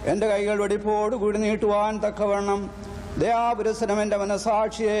എൻ്റെ കൈകൾ വെടിപ്പോടുകൂടി നീട്ടുവാൻ തക്കവണ്ണം ദയാപുരസരം എൻ്റെ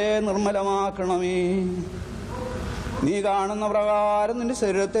മനസാക്ഷിയെ നിർമ്മലമാക്കണമേ. നീ കാണുന്ന പ്രകാരം നിന്റെ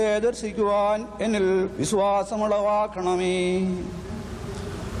ശരീരത്തെ ദർശിക്കുവാൻ എന്നിൽ വിശ്വാസമുളവാക്കണമേ.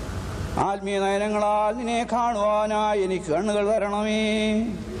 ആത്മീയ നയനങ്ങളാൽ നിന്നെ കാണുവാനായി എനിക്ക് കണ്ണുകൾ തരണമേ.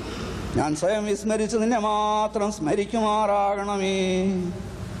 ഞാൻ സ്വയം വിസ്മരിച്ച് നിന്നെ മാത്രം സ്മരിക്കുമാറാകണമേ.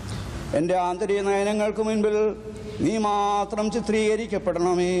 എൻ്റെ ആന്തരിക നയനങ്ങൾക്ക് മുൻപിൽ നീ മാത്രം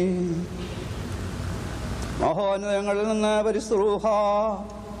ചിത്രീകരിക്കപ്പെടണമേ. മഹോന്നതങ്ങളിൽ നിന്ന് പരിസ്തൂഹ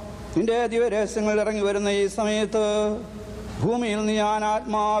നിന്റെ ദിവരഹസ്യങ്ങൾ ഇറങ്ങി വരുന്ന ഈ സമയത്ത് ഭൂമിയിൽ നിന്ന് ഞാൻ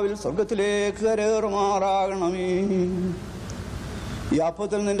ആത്മാവിൽ സ്വർഗത്തിലേക്ക് കരേറുമാറാകണമേ. ഈ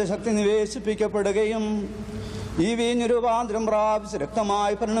അപ്പത്തിൽ നിന്റെ ശക്തി നിവേശിപ്പിക്കപ്പെടുകയും ഈ വീഞ്ഞ് രൂപാന്തരം പ്രാപിച്ച്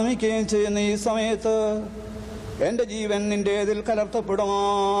രക്തമായി പരിണമിക്കുകയും ചെയ്യുന്ന ഈ സമയത്ത് എൻ്റെ ജീവൻ നിന്റേതിൽ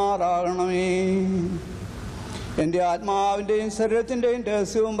കലർത്തപ്പെടുമാറാകണമേ. എൻ്റെ ആത്മാവിൻ്റെയും ശരീരത്തിൻ്റെയും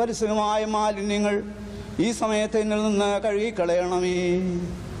രഹസ്യവും പരസ്യവുമായ മാലിന്യങ്ങൾ ഈ സമയത്ത് എന്നിൽ നിന്ന് കഴുകിക്കളയണമേ.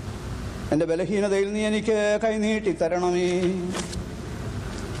 എൻ്റെ ബലഹീനതയിൽ നീ എനിക്ക് കൈനീട്ടി തരണമേ.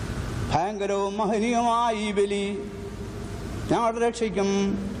 ഭയങ്കരവും മഹനീയമായ ഈ ബലി ഞങ്ങളുടെ രക്ഷയ്ക്കും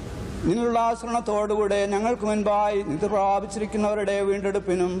നിന്നുള്ള ആശ്രണത്തോടുകൂടെ ഞങ്ങൾക്ക് മുൻപായി നിത്യ പ്രാപിച്ചിരിക്കുന്നവരുടെ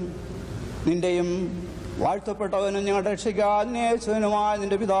വീണ്ടെടുപ്പിനും നിന്റെയും വാഴ്ത്തപ്പെട്ടവനും ഞങ്ങളുടെ രക്ഷയ്ക്കാന്വേഷനുമായ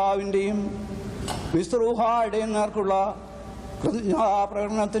നിന്റെ പിതാവിൻ്റെയും വിസ്തൃഹായുടെയും നേർക്കുള്ള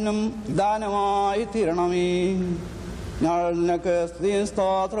പ്രകടനത്തിനും ദാനമായി തീരണമേ. ഞങ്ങൾ നിനക്ക് സ്തുതിയും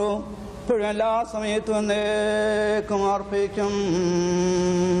സ്തോത്രവും ഇപ്പോഴും എല്ലാ സമയത്തും എന്നേക്കും അർപ്പിക്കും.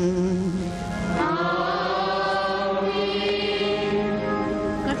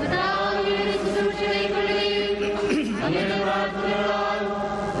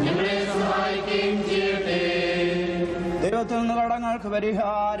 ദൈവത്തിൽ നിന്ന് കടങ്ങൾക്ക്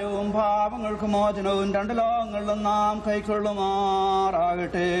പരിഹാരവും പാപങ്ങൾക്ക് മോചനവും രണ്ട് ലോകങ്ങളിലും നാം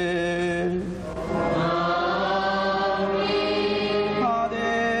കൈക്കൊള്ളുമാറാകട്ടെ.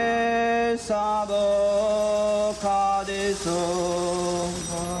 സാബോ കാദേശോ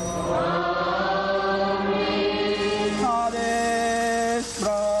കാദേശ്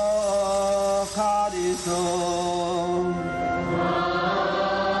ബ്രോ കാദേശോ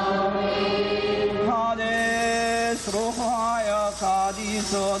കാദേശ് റോഹായ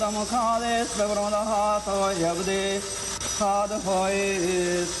കാദേശോ ദമുഖാദേശ് പ്രവ്രമദഹാതോ യബ്ദേ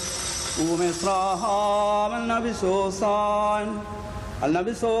ഖാദഹോയിസ് ഉമിസ്രാഹാമൽ നബിസോസാൻ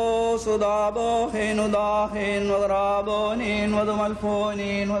النبسوس دابوهين وداهين وضرابونين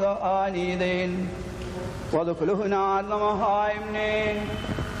وضمالفونين وضآنيدين وضكلهنا علمهايمنين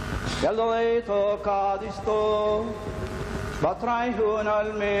يلضيتو قادستو بطريهون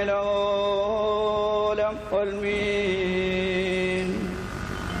الميلولم والمين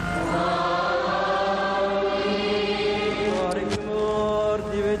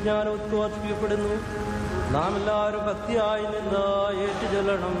നാം എല്ലാവരും ഭക്തിയായി നിന്ന്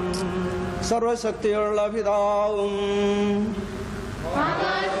ഏറ്റുചൊല്ലണം. സർവശക്തിയുള്ള പിതാവും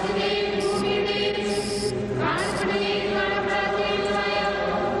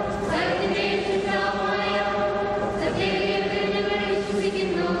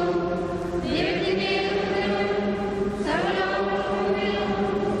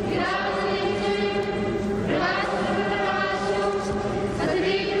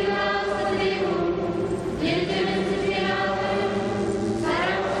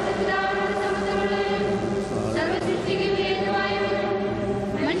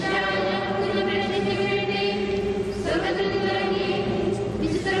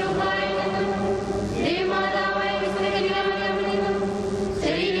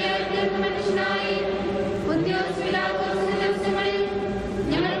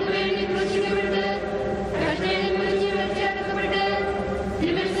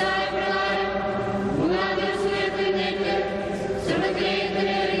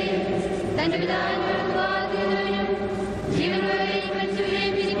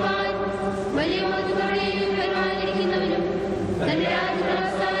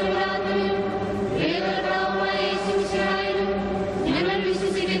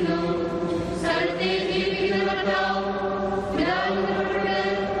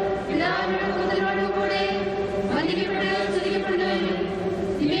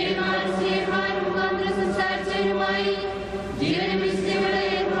ജീവ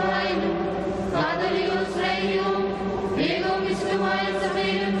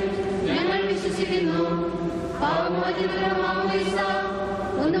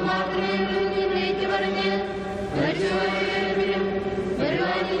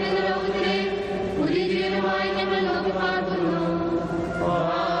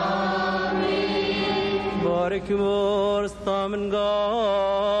Barikimor Stamen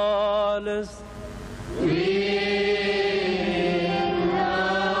Gales.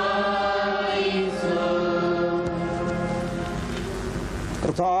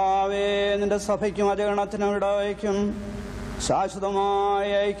 കർത്താവേ, നിന്റെ സഭയ്ക്കും അജഗണത്തിനും ഇടവയ്ക്കും ശാശ്വതമായ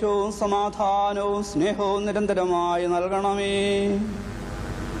ഐക്യവും സമാധാനവും സ്നേഹവും നിരന്തരമായി നൽകണമേ.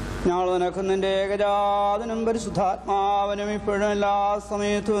 ഞങ്ങൾ നിനക്ക് നിന്റെ ഏകജാതനും പരിശുദ്ധാത്മാവനും ഇപ്പോഴും എല്ലാ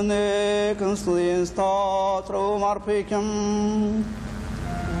സമയത്തും എന്നേക്കും സ്തുതിയും സ്തോത്രവും അർപ്പിക്കും.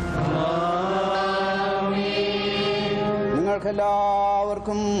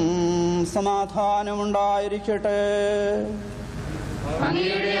 നിങ്ങൾക്കെല്ലാവർക്കും സമാധാനമുണ്ടായിരിക്കട്ടെ.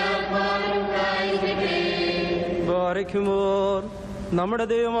 ബാരക്കുമോർ നമ്മുടെ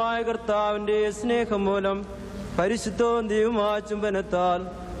ദൈവമായ കർത്താവിന്റെ സ്നേഹം മൂലം പരിശുദ്ധവും ദൈവമായ ചുംബനത്താൽ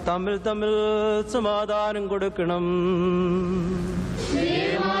തമ്മിൽ തമ്മിൽ സമാധാനം കൊടുക്കണം.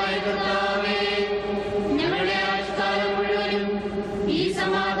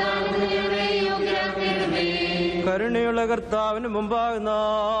 കരുണയുള്ള കർത്താവിന് മുമ്പാകെ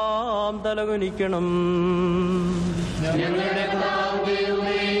നാം തലകുനിക്കണം.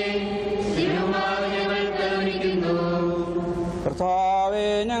 കർത്താവേ,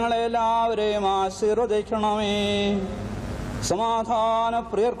 ഞങ്ങളെല്ലാവരെയും ആശീർവദിക്കണമേ. സമാധാന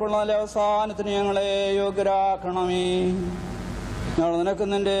പ്രിയർക്കുള്ള അവസാനത്തിന് ഞങ്ങളെ യോഗ്യരാക്കണമേ. ഞങ്ങൾ നിനക്ക്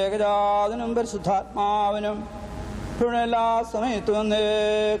നിന്റെ ഏകജാതനും പരിശുദ്ധാത്മാവിനും എല്ലാ സമയത്തും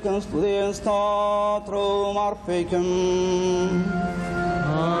എന്നേക്കും സ്തുതിയും സ്തോത്രവും അർപ്പിക്കും.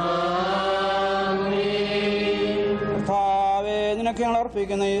 കർത്താവേ, നിനക്ക് ഞങ്ങൾ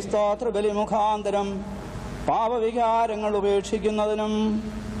അർപ്പിക്കുന്ന ഈ സ്തോത്രബലി മുഖാന്തരം പാപവികാരങ്ങൾ ഉപേക്ഷിക്കുന്നതിനും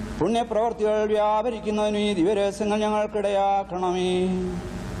പുണ്യപ്രവർത്തികൾ വ്യാപരിക്കുന്നതിനും ഈ ദിവരഹസ്യങ്ങൾ ഞങ്ങൾക്കിടയാക്കണമേ.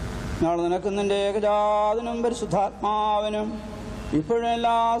 ഞങ്ങൾ നിനക്ക് നിന്റെ ഏകജാതനും പരിശുദ്ധാത്മാവിനും ഇപ്പോഴും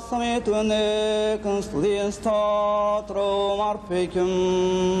എല്ലാ സമയത്തും എന്നേക്കും സ്തുതിയും സ്തോത്രവും അർപ്പിക്കും.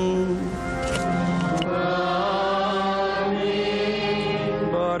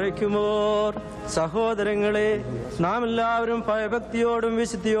 ബാരക്കുമോർ സഹോദരങ്ങളെ, നാം എല്ലാവരും ഭയഭക്തിയോടും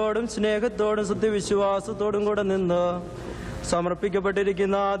വിശുദ്ധിയോടും സ്നേഹത്തോടും സത്യവിശ്വാസത്തോടും കൂടെ നിന്ന്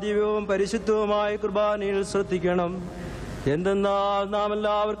സമർപ്പിക്കപ്പെട്ടിരിക്കുന്ന ദിവ്യവും പരിശുദ്ധവുമായ കുർബാനയിൽ ശ്രദ്ധിക്കണം. എന്തെന്നാൽ നാം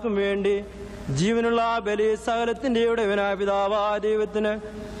എല്ലാവർക്കും വേണ്ടി ജീവനുള്ള ബലി സകലത്തിന്റെ ഉടയവനായ പിതാവായ ദൈവത്തിന്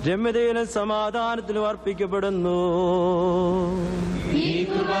രമ്യതയിലും സമാധാനത്തിലും അർപ്പിക്കപ്പെടുന്നു.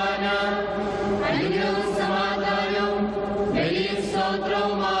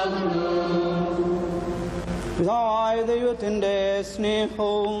 പിതാവായ ദൈവത്തിന്റെ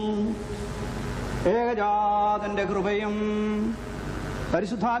സ്നേഹവും ഏകജാതന്റെ കൃപയും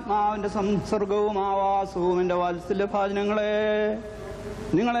പരിശുദ്ധാത്മാവിന്റെ സംസർഗവും ആവാസവും എന്റെ വാത്സല്യഭാജനങ്ങളെ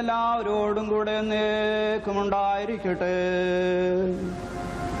നിങ്ങളെല്ലാവരോടും കൂടെ എന്നേക്കും ഉണ്ടായിരിക്കട്ടെ.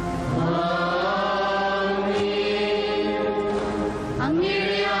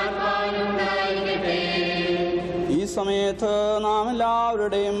 ഈ സമയത്ത് നാം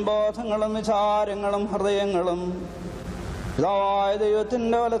എല്ലാവരുടെയും ബോധങ്ങളും വിചാരങ്ങളും ഹൃദയങ്ങളും പിതാവായ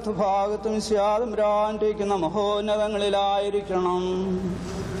ദൈവത്തിന്റെ വലത്തുഭാഗത്തും സ്യാതംരാണ്ടിരിക്കുന്ന മഹോന്നതങ്ങളിലായിരിക്കണം.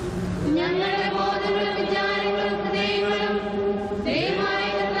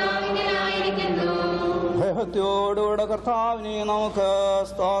 ഭയഭക്തിയോടുകൂടെ കർത്താവിനെ നമുക്ക്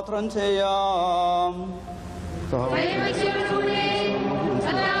സ്തോത്രം ചെയ്യാം.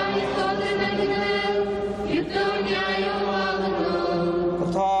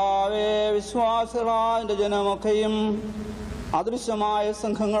 കർത്താവേ, വിശ്വാസികളായ ജനമൊക്കെയും അദൃശ്യമായ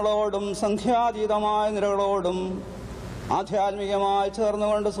സംഘങ്ങളോടും സംഖ്യാതീതമായ നിരകളോടും ആധ്യാത്മികമായി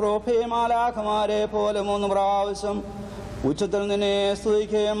ചേർന്നുകൊണ്ട് ശ്രോഫേമാലാഖമാരെ പോലെ 3 പ്രാവശ്യം ഉച്ചത്തിൽ നിന്നെ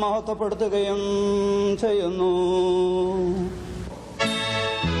സ്തുതിക്കുകയും മഹത്വപ്പെടുത്തുകയും ചെയ്യുന്നു.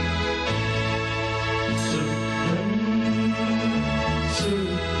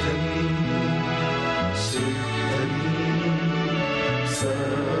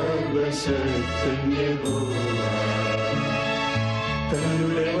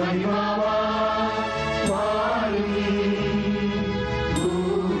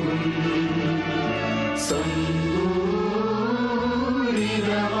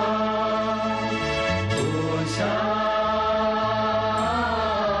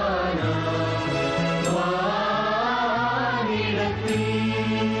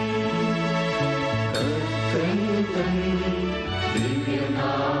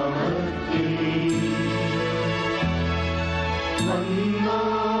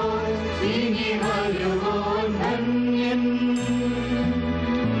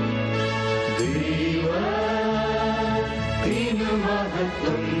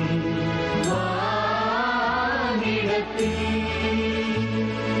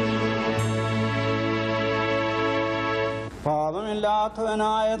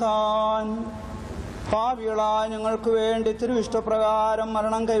 പാപമില്ലാത്തവനായ താൻ പാപികളായ ഞങ്ങൾക്ക് വേണ്ടി തിരുവിഷ്ടപ്രകാരം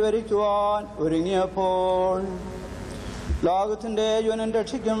മരണം കൈവരിക്കുവാൻ ഒരുങ്ങിയപ്പോൾ ലോകത്തിന്റെ ജീവനും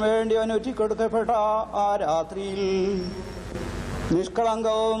രക്ഷയ്ക്കും വേണ്ടി അവൻ ഒറ്റിക്കൊടുക്കപ്പെട്ട ആ രാത്രിയിൽ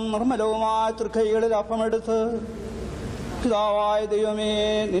നിഷ്കളങ്കവും നിർമ്മലവുമായ തൃക്കൈകളിൽ അപ്പമെടുത്ത് പിതാവായ ദൈവമേ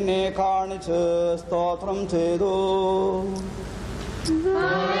നിന്നെ കാണിച്ച് സ്തോത്രം ചെയ്തു.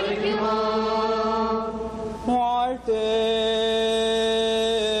 വാഴ്ത്തേ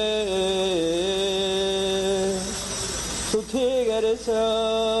ശുദ്ധീകരിച്ച്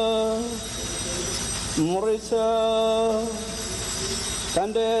മുറിച്ച്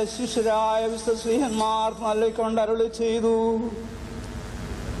തൻ്റെ ശിഷ്യരായ വിശ്വസ്ലീഹന്മാർക്ക് നൽകിക്കൊണ്ട് അരുളി ചെയ്തു,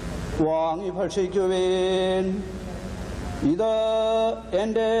 വാങ്ങി ഭക്ഷിക്കുവേൻ, ഇത്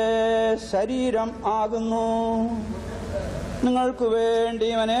എൻ്റെ ശരീരം ആകുന്നു. നിങ്ങൾക്ക്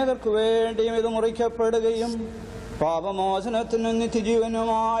വേണ്ടിയും അനേകർക്ക് വേണ്ടിയും ഇത് മുറിക്കപ്പെടുകയും പാപമോചനത്തിനും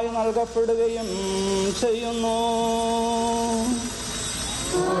നിത്യജീവനുമായി നൽകപ്പെടുകയും ചെയ്യുന്നു.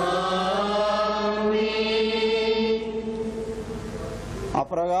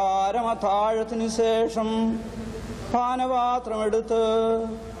 അപ്രകാരം അത്താഴത്തിനു ശേഷം പാനപാത്രമെടുത്ത്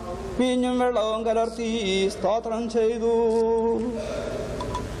വീഞ്ഞും വെള്ളവും കലർത്തി സ്തോത്രം ചെയ്തു.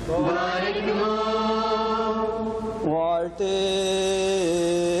 വാഴ്ത്തേ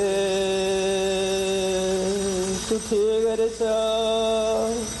ശുദ്ധീകരിച്ച്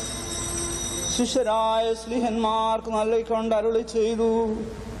ശിഷ്യരായ സ്ലീഹന്മാർക്ക് നൽകിക്കൊണ്ട് അരുളി ചെയ്തു,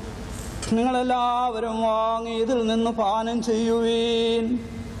 നിങ്ങളെല്ലാവരും വാങ്ങി ഇതിൽ നിന്ന് പാനം ചെയ്യുവീൻ.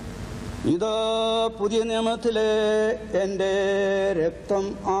 ഇത് പുതിയ നിയമത്തിലെ എൻ്റെ രക്തം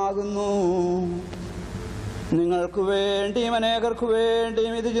ആകുന്നു. നിങ്ങൾക്ക് വേണ്ടിയും അനേകർക്ക്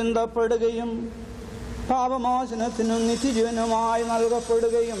വേണ്ടിയും ഇത് ചിന്തപ്പെടുകയും പാപമോചനത്തിനും നിത്യജീവനുമായി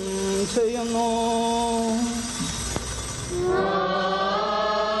നൽകപ്പെടുകയും ചെയ്യുന്നു.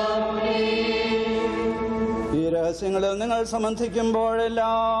 ഈ രഹസ്യങ്ങളിൽ നിങ്ങൾ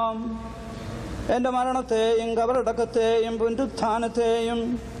സംബന്ധിക്കുമ്പോഴെല്ലാം എൻ്റെ മരണത്തെയും കബറടക്കത്തെയും പുനരുത്ഥാനത്തെയും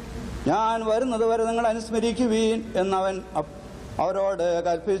ഞാൻ വരുന്നത് വരെ നിങ്ങൾ അനുസ്മരിക്കുവീൻ എന്നവൻ അവരോട്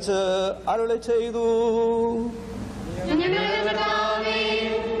കൽപ്പിച്ച് അരുളി ചെയ്തു.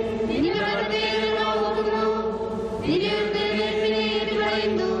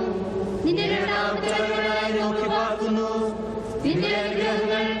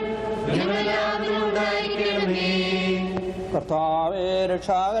 കർത്താവേ,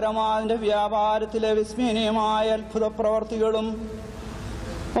 രക്ഷാകരമായ വ്യാപാരത്തിലെ വിസ്മരണീയമായ അത്ഭുത പ്രവർത്തികളും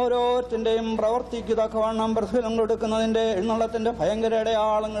ഓരോരുത്തൻ്റെയും പ്രവർത്തിക്ക് തക്കവണ്ണം പ്രതിഫലം കൊടുക്കുന്നതിൻ്റെ എഴുന്നള്ളത്തിൻ്റെ ഭയങ്കര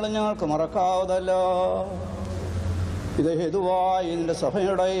അടയാളങ്ങളും ഞങ്ങൾക്ക് മറക്കാവതല്ലോ. ഇത് ഹേതുവായി നിന്റെ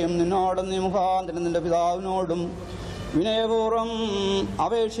സഭയുടെയും നിന്നോടും നീ മുഖാന്തരം നിന്റെ പിതാവിനോടും വിനയപൂർവ്വം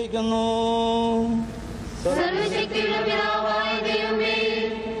അപേക്ഷിക്കുന്നു.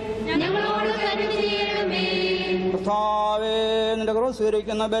 കർത്താവേ, നിന്റെ ക്രൂശ്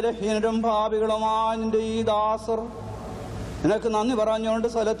സ്വീകരിക്കുന്ന ബലഹീനരും പാപികളുമായ നിന്റെ ഈ ദാസർ നിനക്ക് നന്ദി പറഞ്ഞുകൊണ്ട്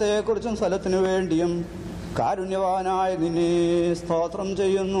സ്ഥലത്തെക്കുറിച്ചും സ്ഥലത്തിനു വേണ്ടിയും കാരുണ്യവാനായ നിന്നെ സ്തോത്രം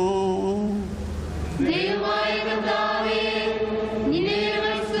ചെയ്യുന്നു.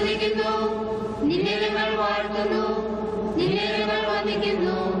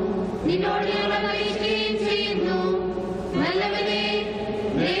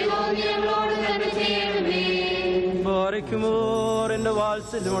 എന്റെ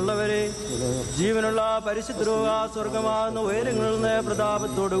വാത്സല്യമുള്ളവരെ, ജീവനുള്ള പരിശുദ്ധ സ്വർഗമാകുന്ന ഉയരങ്ങളിൽ നിന്ന്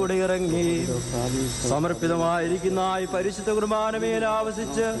പ്രതാപത്തോടുകൂടി ഇറങ്ങി സമർപ്പിതമായിരിക്കുന്ന ഈ പരിശുദ്ധ കുർബാനമേൽ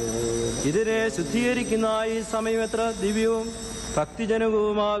ആവസിച്ച് ഇതിനെ ശുദ്ധീകരിക്കുന്ന ഈ സമയം എത്ര ദിവ്യവും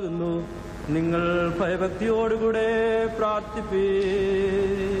ഭക്തിജനകവുമാകുന്നു. നിങ്ങൾ ഭയഭക്തിയോടുകൂടെ പ്രാർത്ഥിപ്പീ.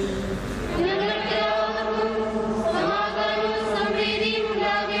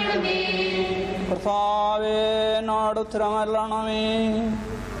 കർത്താവേ, നാടുത്തരമരണമേ.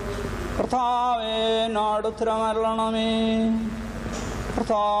 കർത്താവേ, നാടുത്തരമരണമേ.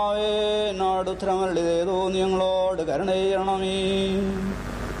 കർത്താവേ, നാടുത്തരമരുളിയതോ ഞങ്ങളോട് കരുണ ചെയ്യണമേ.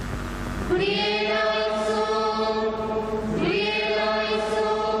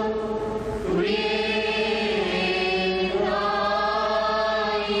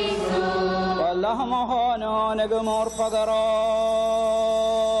 വല്ലഹമോഹനോനകമോർപ്പകറോ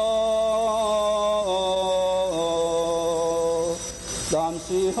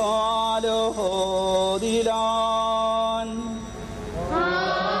ദാംസിഹാലോദിലാൻ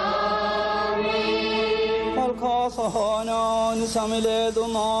സഹോനോൻ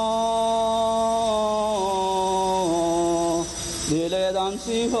സമിലേതുമോ ദിലേദാം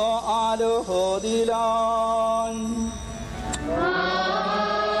സിഹോ ആലോഹോദിലാൻ.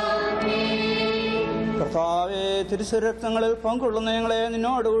 കർത്താവേ, തിരുസുരക്തങ്ങളിൽ പങ്കുകൊള്ളുന്ന ഞങ്ങളെ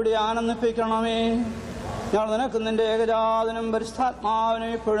നിന്നോടുകൂടി ആനന്ദിപ്പിക്കണമേ. ഞങ്ങൾ നിനക്ക് നിന്റെ ഏകജാതനും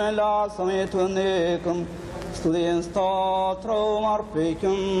പരിശുദ്ധാത്മാവിനും ഇപ്പോഴും എല്ലാ സമയത്തും എന്നേക്കും സ്തുതിയും സ്തോത്രവും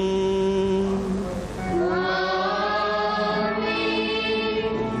അർപ്പിക്കും.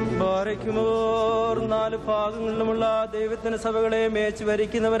 ബാരക്കുമോർ 4 ഭാഗങ്ങളിലുമുള്ള ദൈവത്തിന്റെ സഭകളെ മേച്ച്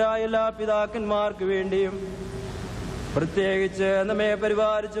ഭരിക്കുന്നവരായ എല്ലാ പിതാക്കന്മാർക്ക് വേണ്ടിയും പ്രത്യേകിച്ച് നമ്മെ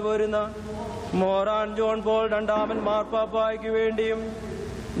പരിപാലിച്ചു പോരുന്ന മോറാൻ ജോൺ പോൾ 2 മാർപ്പാപ്പായ്ക്ക് വേണ്ടിയും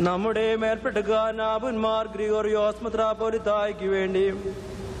നമ്മുടെ മേൽപ്പെട്ടക്കാരനാബുന്മാർ ഗ്രിഗോറിയോസ് മെത്രാപ്പൊലീത്തായ്ക്ക് വേണ്ടിയും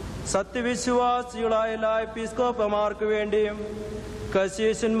സത്യവിശ്വാസികളായ എല്ലാ എപ്പിസ്കോപ്പമാർക്ക് വേണ്ടിയും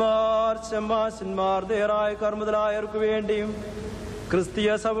കശീശന്മാർ, ശമ്മാശന്മാർ, ദേറായ കർമ്മതലായവർക്ക് വേണ്ടിയും ക്രിസ്തീയ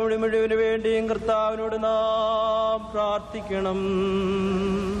സഭ മുഴുവന് വേണ്ടിയും കർത്താവിനോട് നാം പ്രാർത്ഥിക്കണം.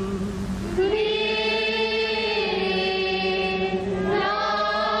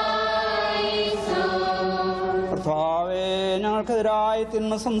 കർത്താവേ, ഞങ്ങൾക്കെതിരായി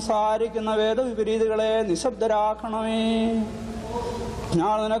തിന്മ സംസാരിക്കുന്ന വേദവിപരീതികളെ നിശബ്ദരാക്കണമേ.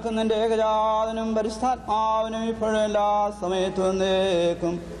 ഞങ്ങൾ നിനക്ക് നിന്റെ ഏകജാതനും പരിശുദ്ധാത്മാവിനും ഇപ്പോഴും എല്ലാ സമയത്തും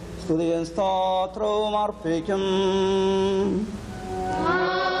എന്നേക്കും സ്തുതിയും സ്തോത്രവും അർപ്പിക്കും.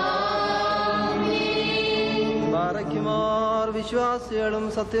 ബാരക്കുമോർ വിശ്വാസികളും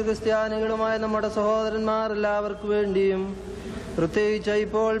സത്യക്രിസ്ത്യാനികളുമായ നമ്മുടെ സഹോദരന്മാർ എല്ലാവർക്കു വേണ്ടിയും പ്രത്യേകിച്ച്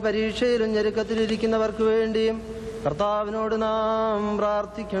ഇപ്പോൾ പരീക്ഷയിലും ഞെരുക്കത്തിലിരിക്കുന്നവർക്ക് വേണ്ടിയും കർത്താവിനോട് നാം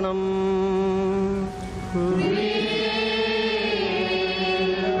പ്രാർത്ഥിക്കണം.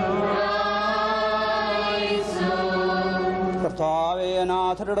 കർത്താവേ,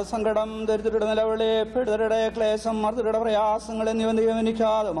 അനാഥരുടെ സങ്കടം, ദരിദ്രരുടെ നിലവിളി, പീഡിതരുടെ ക്ലേശം, മർദ്ദരുടെ പ്രയാസങ്ങൾ എന്നിവ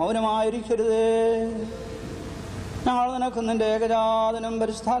നിഗമനിക്കാതെ മൗനമായിരിക്കരുതേ. ഞങ്ങൾ നിനക്ക് നിന്റെ ഏകജാതനും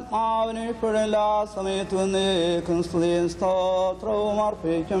പരിശുദ്ധാത്മാവിനും ഇപ്പോഴും എല്ലാ സമയത്തും എന്നേക്കും സ്തുതിയും സ്തോത്രവും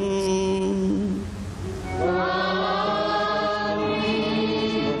അർപ്പിക്കും.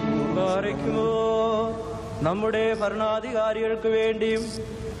 നമ്മുടെ ഭരണാധികാരികൾക്ക് വേണ്ടിയും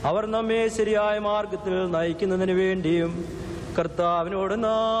അവർ നമ്മെ ശരിയായ മാർഗത്തിൽ നയിക്കുന്നതിന് വേണ്ടിയും കർത്താവിനോട്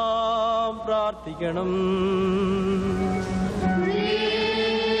നാം പ്രാർത്ഥിക്കണം.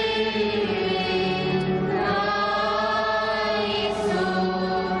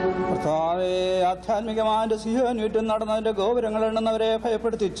 കർത്താവേ, ആധ്യാത്മികമാന്റെ സിയോൻ ചുറ്റും നടന്നതിന്റെ ഗോപുരങ്ങൾ എണ്ണുന്നവരെ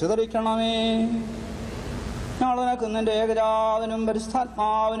ഭയപ്പെടുത്തി ചിതറിക്കണമേ. ഞങ്ങൾ നിനക്ക് നിന്റെ ഏകജാതനും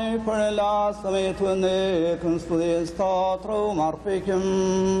പരിശുദ്ധാത്മാവിനും ഇപ്പോഴും എല്ലാ സമയത്തും എന്നേക്കും സ്തുതിയും സ്തോത്രവും അർപ്പിക്കും.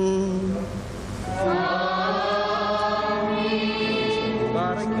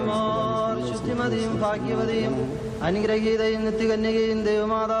 ശുദ്ധിമതിയും ഭാഗ്യവതിയും അനുഗ്രഹീതയും നിത്യകന്യകയും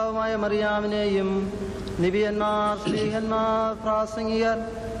ദൈവമാതാവുമായ മറിയാമിനെയും നിബിയന്മാർ, സ്ത്രീഹന്മാർ, പ്രാസംഗികർ,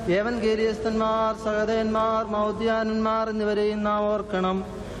 ഏവൻഗേലിയസ്തന്മാർ, സഹതന്മാർ, മൗദ്യാനന്മാർ എന്നിവരെയും നാം ഓർക്കണം.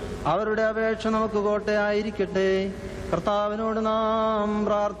 അവരുടെ അപേക്ഷ നമുക്ക് കോട്ടയായിരിക്കട്ടെ. കർത്താവിനോട് നാം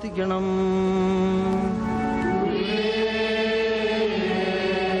പ്രാർത്ഥിക്കണം.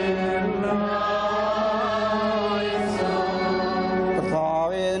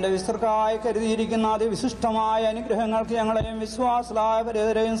 കർത്താവേ, നിന്റെ വിസ്തൃക്കായി കരുതിയിരിക്കുന്ന അതിവിശിഷ്ടമായ അനുഗ്രഹങ്ങൾക്ക് ഞങ്ങളെയും വിശ്വാസലായ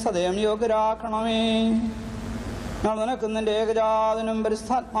പരേതരെയും സദയം യോഗ്യരാക്കണമേ. ഞങ്ങൾ നിനക്ക് നിന്റെ ഏകജാതനും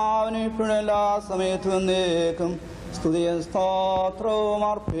പരിശുദ്ധാത്മാവിനും ഇപ്പോഴും എല്ലാ സമയത്തും എന്നേക്കും സ്തുതിയും സ്തോത്രവും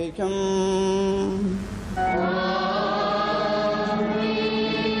അർപ്പിക്കും.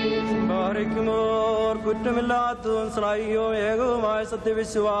 കുറ്റമില്ലാത്തതും ശ്ലാഘികവും ഏകവുമായ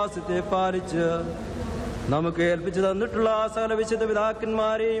സത്യവിശ്വാസത്തെ പാലിച്ച് നമുക്ക് ഏൽപ്പിച്ചു തന്നിട്ടുള്ള സകല വിശുദ്ധ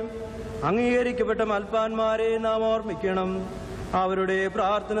പിതാക്കന്മാരെയും അംഗീകരിക്കപ്പെട്ട മൽപ്പാന്മാരെയും നാം ഓർമ്മിക്കണം. അവരുടെ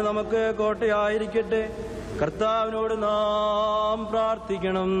പ്രാർത്ഥന നമുക്ക് കോട്ടയായിരിക്കട്ടെ. കർത്താവിനോട് നാം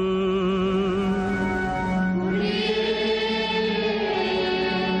പ്രാർത്ഥിക്കണം.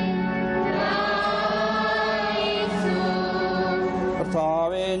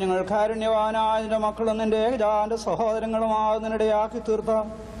 കർത്താവേ, ഞങ്ങൾ കാരുണ്യവാനായ നിന്റെ മക്കളും നിന്റെ ഏകജാന്റെ സഹോദരങ്ങളുമാകുന്നതിനിടയാക്കി തീർത്ത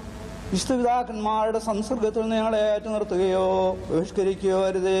വിശുദ്ധപിതാക്കന്മാരുടെ സംസർഗത്തിൽ ഞങ്ങളെ ഏറ്റു നിർത്തുകയോ ബഹിഷ്കരിക്കുകയോ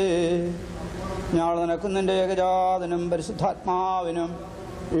അരുതേ. ഞങ്ങൾ നിനക്ക് നിന്റെ ഏകജാതനും പരിശുദ്ധാത്മാവിനും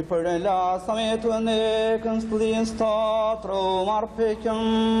ഇപ്പോഴും എല്ലാ സമയത്തും എന്നേക്കും സ്തുതിയും സ്തോത്രവും അർപ്പിക്കും.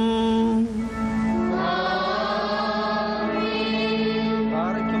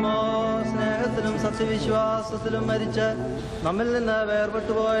 സ്നേഹത്തിലും സത്യവിശ്വാസത്തിലും മരിച്ച് നമ്മിൽ നിന്ന്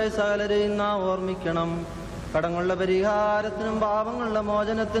വേർപെട്ടുപോയ സകലരെയും നാം ഓർമ്മിക്കണം. കടങ്ങളുടെ പരിഹാരത്തിനും പാപങ്ങളുടെ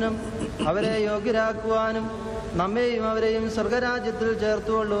മോചനത്തിനും അവരെ യോഗ്യരാക്കുവാനും നമ്മെയും അവരെയും സ്വർഗരാജ്യത്തിൽ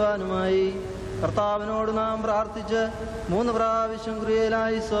ചേർത്തുകൊള്ളുവാനുമായി കർത്താവിനോട് നാം പ്രാർത്ഥിച്ച് 3 പ്രാവശ്യം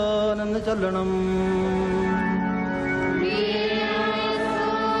ക്രിയയിലായിസോൻ എന്ന് ചൊല്ലണം.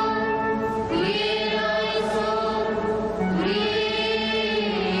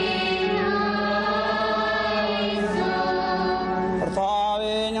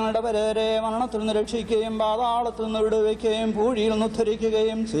 മരണത്തിൽ നിന്ന് രക്ഷിക്കുകയും പാതാളത്തിൽ നിന്ന് വിടുവയ്ക്കുകയും പൂഴിയിൽ നിന്ന്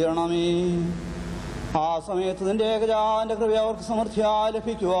ഉദ്ധരിക്കുകയും ചെയ്യണമേ. ആ സമയത്ത് നിന്റെ ഏകജാതന്റെ കൃപ അവർക്ക് സമൃദ്ധിയായി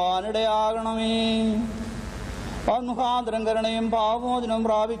ലഭിക്കുവാനിടയാകണമേ. മുഖാന്തരം കരുണയും പാപമോചനവും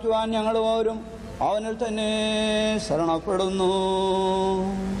പ്രാപിക്കുവാൻ ഞങ്ങൾ ഓരും അവനിൽ തന്നെ ശരണപ്പെടുന്നു.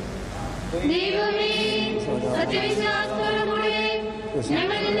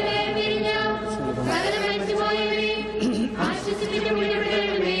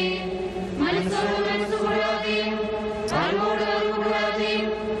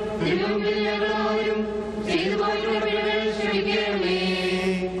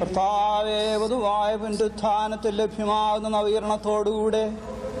 കർത്താവേ, പൊതുവായ പുനരുത്ഥാനത്തിൽ ലഭ്യമാകുന്ന നവീകരണത്തോടുകൂടെ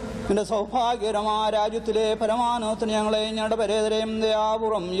നിന്റെ സൗഭാഗ്യകരമായ രാജ്യത്തിലെ പരമാനന്ദത്തിന് ഞങ്ങളെ ഞങ്ങളുടെ പരേതരെയും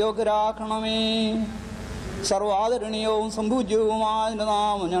ദയാപൂർവം യോഗ്യരാക്കണമേ. സർവാദരണീയവും സംപൂജ്യവുമായ നിന്റെ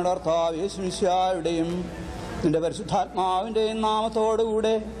നാമം ഞങ്ങളുടെ കർത്താവ് യേശുമിശിഹായുടെയും നിന്റെ പരിശുദ്ധാത്മാവിൻ്റെയും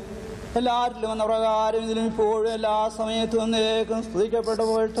നാമത്തോടുകൂടെ എല്ലാവരിലും എന്ന പ്രകാരം ഇതിലും ഇപ്പോഴും എല്ലാ സമയത്തും എന്നേക്കും സ്തുതിക്കപ്പെട്ട്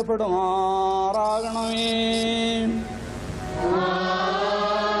പുകഴ്ത്തപ്പെടുമാറാകണമേ.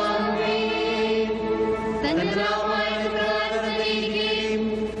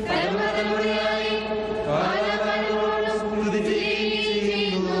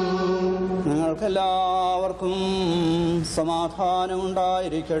 നിങ്ങൾക്കെല്ലാവർക്കും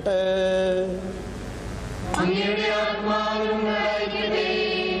സമാധാനമുണ്ടായിരിക്കട്ടെ.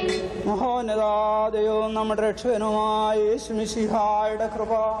 മഹോന്നതാദയവും നമ്മുടെ രക്ഷകനുമായ യേശുമിശിഹായുടെ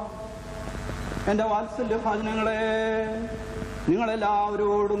കൃപ എൻ്റെ വാത്സല്യഭാജനങ്ങളെ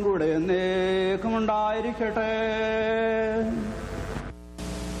നിങ്ങളെല്ലാവരോടും കൂടെ എന്നേക്കും ഉണ്ടായിരിക്കട്ടെ.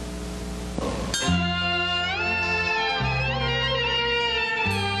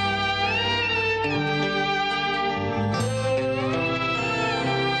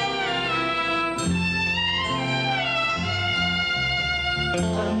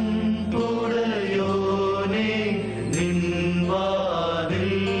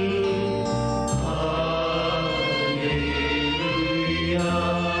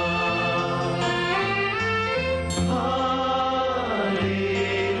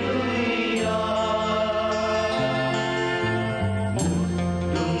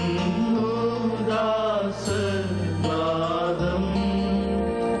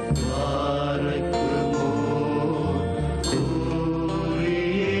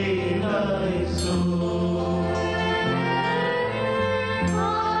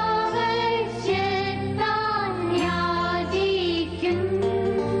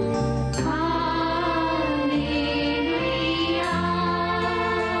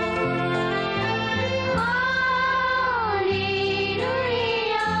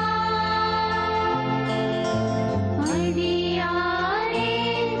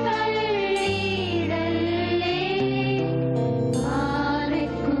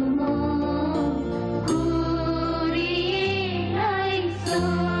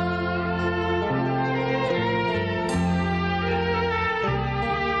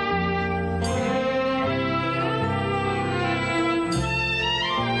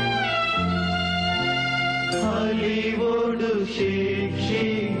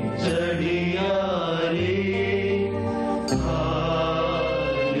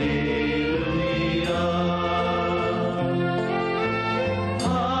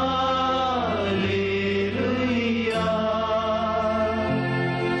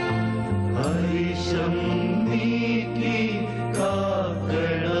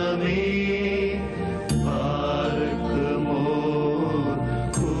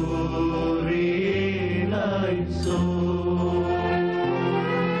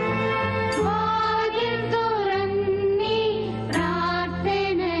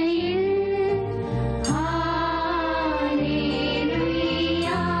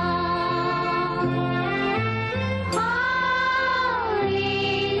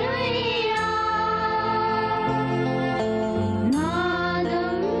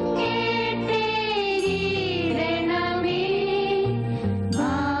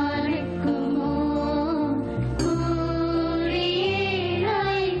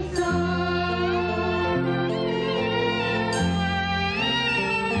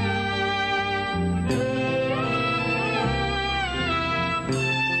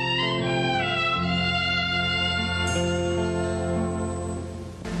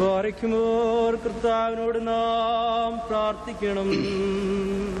 ബാരക്കുമോർ കർത്താവിനോട് നാം പ്രാർത്ഥിക്കണം.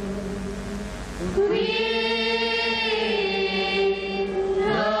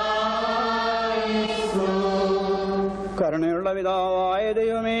 കരുണയുള്ള പിതാവായ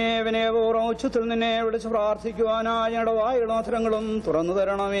ദൈവമേ, വിനയപൂർവ്വം ഉച്ചത്തിൽ നിന്നെ വിളിച്ച് പ്രാർത്ഥിക്കുവാനായി ഞങ്ങളുടെ വായുകളും അധരങ്ങളും തുറന്നു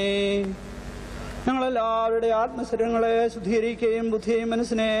തരണമേ. ഞങ്ങളെല്ലാവരുടെ ആത്മശരീരങ്ങളെ ശുദ്ധീകരിക്കുകയും ബുദ്ധിയും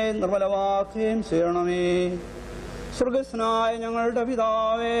മനസ്സിനെ നിർമ്മലമാക്കുകയും ചെയ്യണമേ. സ്വർഗസ്നായ ഞങ്ങളുടെ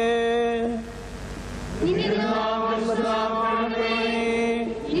പിതാവേ,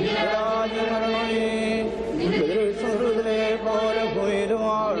 സ്വർഗത്തിലെ പോലെ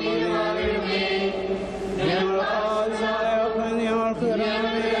ഭൂമിയിലുമാകണമേ. ഞങ്ങൾക്ക്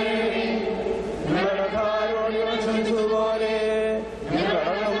ക്ഷമിച്ചതുപോലെ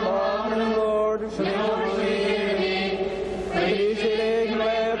പരീക്ഷയിലേക്ക്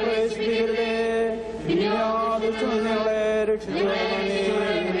പ്രവേശിപ്പിക്കരുതേ,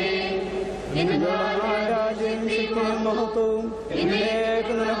 രാജ്യം ശക്തിയും മഹത്വവും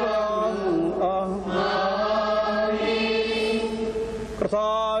എന്നേക്ക് നിനക്കാകുന്നു.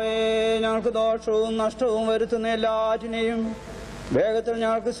 കർത്താവേ, ഞങ്ങൾക്ക് ദോഷവും നഷ്ടവും വരുത്തുന്ന എല്ലാറ്റിനെയും വേഗത്തിൽ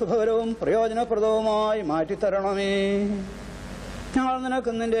ഞങ്ങൾക്ക് സുഖകരവും പ്രയോജനപ്രദവുമായി മാറ്റിത്തരണമേ. ഞങ്ങൾ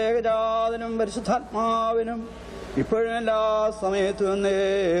നിനക്ക് നിന്റെ ഏകജാതനും പരിശുദ്ധാത്മാവിനും ഇപ്പോഴും എല്ലാ സമയത്തും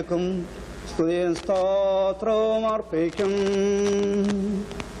എന്നേക്കും സ്തുതിയും സ്തോത്രവും അർപ്പിക്കും.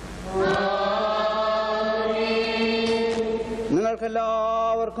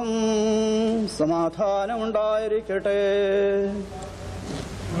 നിങ്ങൾക്കെല്ലാവർക്കും സമാധാനമുണ്ടായിരിക്കട്ടെ.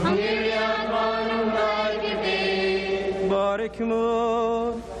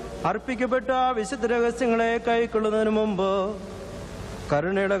 അർപ്പിക്കപ്പെട്ട വിശുദ്ധ രഹസ്യങ്ങളെ കൈക്കൊള്ളുന്നതിന് മുമ്പ്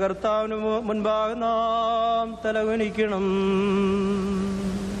കരുണയുടെ കർത്താവിന് മുൻപാകെ നാം തലകുനിക്കണം.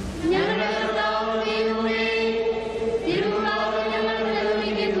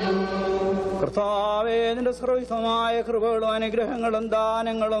 കർത്താവേ, നിന്റെ സർവ്വവിധമായ കൃപകളും അനുഗ്രഹങ്ങളും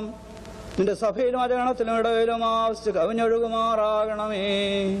ദാനങ്ങളും നിന്റെ സഭയിലും അജഗണത്തിലും ഇടയിലും ആവശ്യ കവിഞ്ഞൊഴുകുമാറാകണമേ.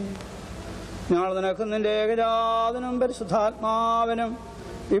 ഞങ്ങൾ നിനക്ക് നിന്റെ ഏകജാതനും പരിശുദ്ധാത്മാവിനും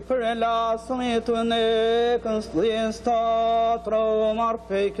ഇപ്പോഴും എല്ലാ സമയത്തും എന്നേക്കും സ്തുതിയും സ്തോത്രവും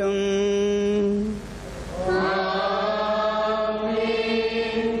അർപ്പിക്കും.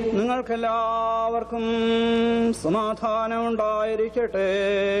 നിങ്ങൾക്കെല്ലാവർക്കും സമാധാനം ഉണ്ടായിരിക്കട്ടെ.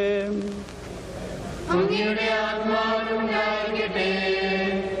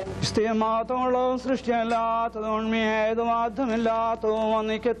 മാത്രമുള്ളതും സൃഷ്ടിയല്ലാത്തതും ഉണ്മയേതും ആദ്യമില്ലാത്തതും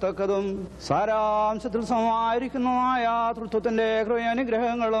വന്നിക്കത്തക്കതും സാരാംശത്തിൽ സമായിരിക്കുന്നതുമായ തൃത്വത്തിന്റെ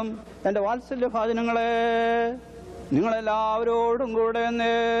കൃപയാനുഗ്രഹങ്ങളും എന്റെ വാത്സല്യഭാജനങ്ങളെ നിങ്ങളെല്ലാവരോടും കൂടെ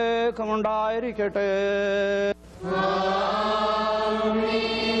എന്നേക്കുമുണ്ടായിരിക്കട്ടെ.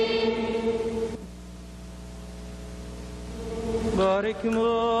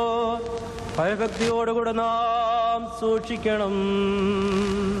 ഭയഭക്തിയോടുകൂടെ നാം സൂക്ഷിക്കണം.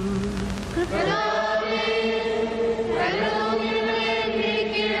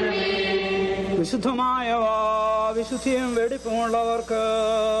 വിശുദ്ധമായവ വിശുദ്ധിയും വെടിപ്പുമുള്ളവർക്ക്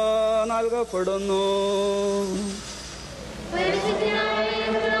നൽകപ്പെടുന്നു.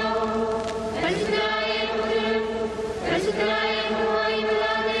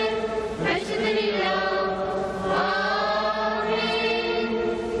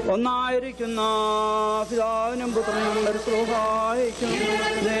 ഒന്നായിരിക്കുന്ന പിതാവിനും പുത്രനും പരിശുദ്ധായിക്കും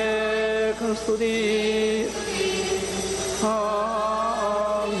സ്തുതി.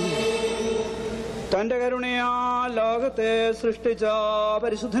 തന്റെ കരുണയാൽ ലോകത്തെ സൃഷ്ടിച്ച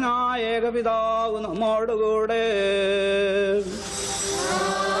പരിശുദ്ധനായ ഏകപിതാവ് നമ്മോടുകൂടെ.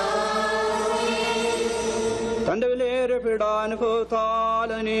 തന്റെ വിലയേറിയ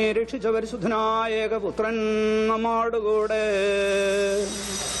പീഡാനുഭവത്താൽ അതിനെ രക്ഷിച്ച പരിശുദ്ധനായ ഏകപുത്രൻ നമ്മോടുകൂടെ.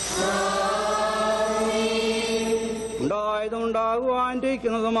 ഉണ്ടായതും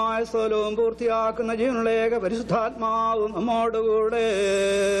ഉണ്ടാകുവാനിരിക്കുന്നതുമായ സ്ഥലവും പൂർത്തിയാക്കുന്ന ജീവനുള്ള ഏക പരിശുദ്ധാത്മാവും നമ്മോടുകൂടെ.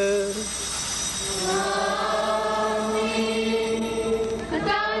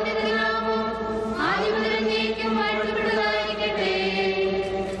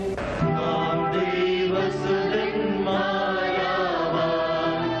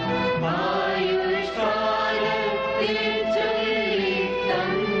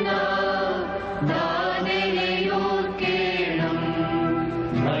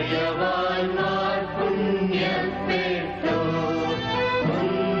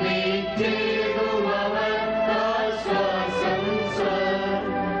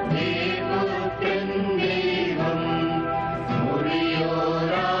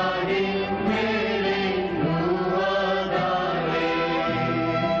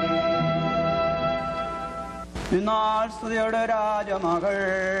 എന്നാൽ സ്തുതിയുടെ രാജമകൾ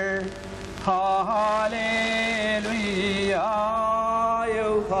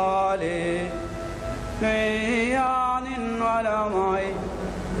നിൻവലമായി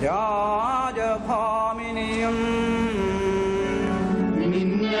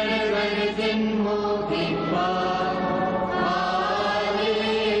രാജഭാമിനിയും ും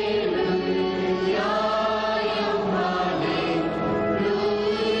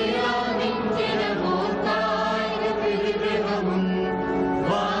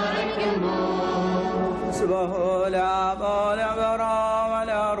Subahola bola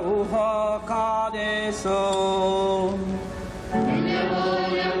bara ruha kadeso.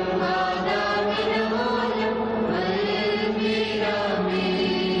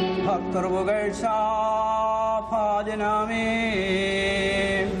 Bhaktarvugal shafadinami.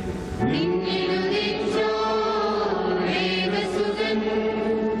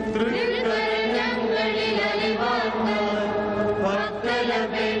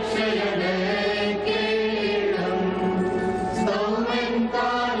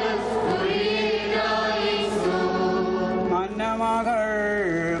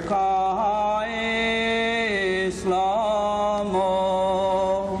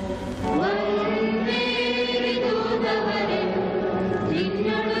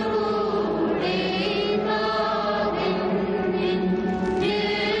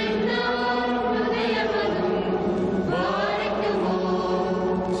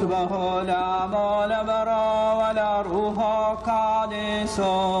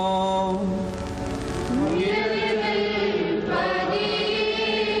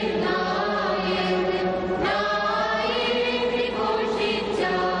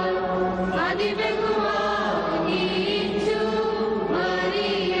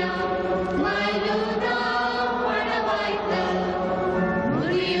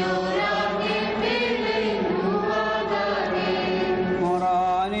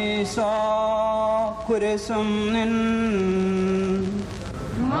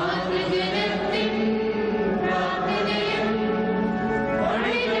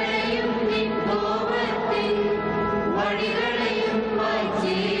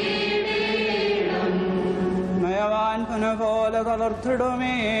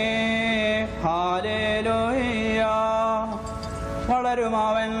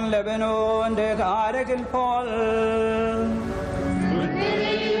 വളരുമാവൻ ലബനോന്റെ കാരകിൽ പോൽ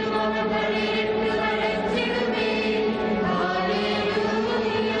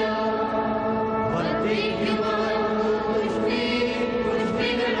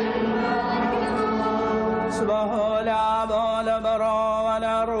സുബഹോല ബോല ബറോ വല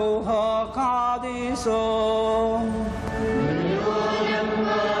റൂഹ ഖാദിസോ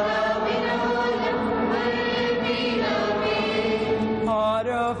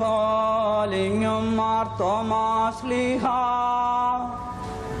Thomas Liha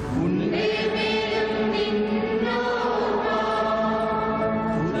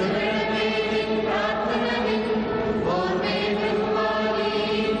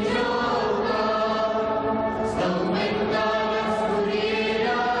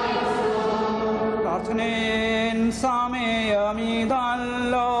Prathnen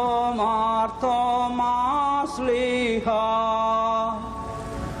Sameyamidallo Mar Thomas Liha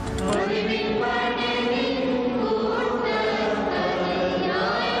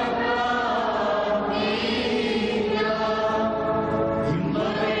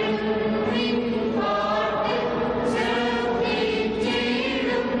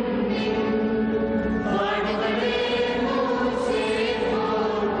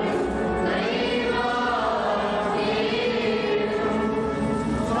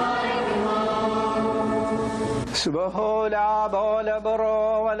Subahola bola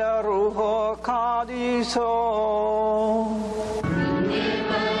baro wala ruho kadiso.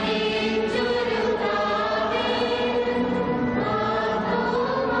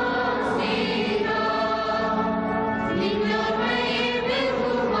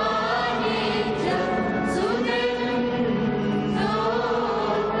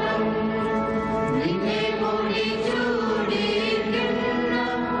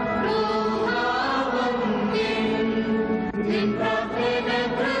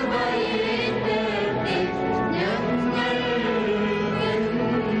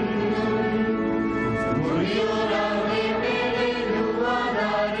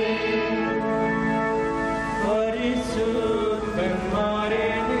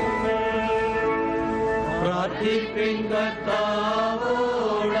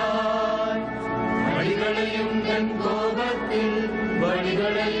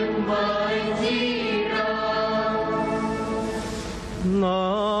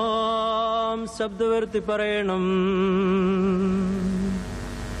 നാം ശബ്ദവർത്തി പറയണം.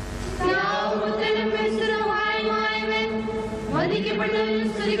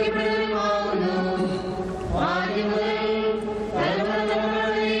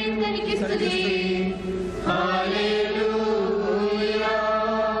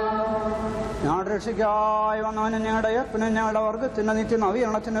 രക്ഷയ്ക്കായി വന്നവന് ഞങ്ങളുടെ അപ്പനും ഞങ്ങളുടെ വർഗത്തിന് നിത്യ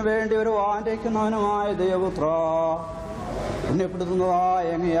നവീകരണത്തിന് വേണ്ടി ഒരു വാന്റയ്ക്കുന്നവനുമായ ദൈവപുത്ര,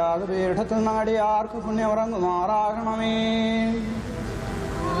 പുണ്യപ്പെടുത്തുന്നതായ യാഗപീഠത്തിൽ നാടി ആർക്ക് പുണ്യം ഉറങ്ങുമാറാകണമേ.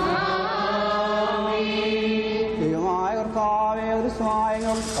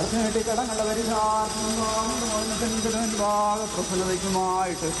 ദൈവമായങ്ങൾ അർത്ഥനീട്ടി കടങ്ങളുടെ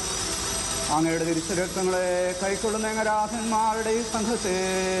പ്രഫലതയ്ക്കുമായിട്ട് അങ്ങയുടെ തിരിച്ചുരക്തങ്ങളെ കൈക്കൊള്ളുന്ന ആരാധന്മാരുടെ ഈ സംഘത്തെ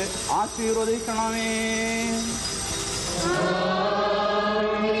ആശീർവദിക്കണമേ.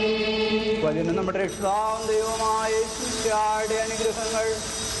 വലിയ നമ്മുടെ രക്ഷിതാവും ദൈവമായ യേശുവിന്റെ അനുഗ്രഹങ്ങൾ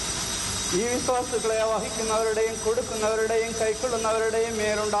ഈ വിശ്വാസുക്കളെ വഹിക്കുന്നവരുടെയും കൊടുക്കുന്നവരുടെയും കൈക്കൊള്ളുന്നവരുടെയും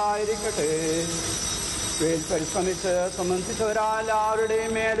മേലുണ്ടായിരിക്കട്ടെ. പരിശ്രമിച്ച്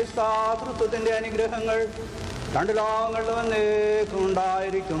സംബന്ധിച്ചവരെല്ലാവരുടെയും മേലിസ്ഥാതൃത്വത്തിന്റെ അനുഗ്രഹങ്ങൾ രണ്ട് ലോകങ്ങളിലും എന്നേക്കും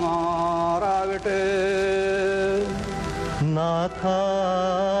ഉണ്ടായിരിക്കുമാറാകട്ടെ. നാഥ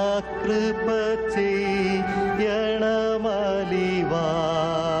കൃപ ചെയ്യണമലിവാൻ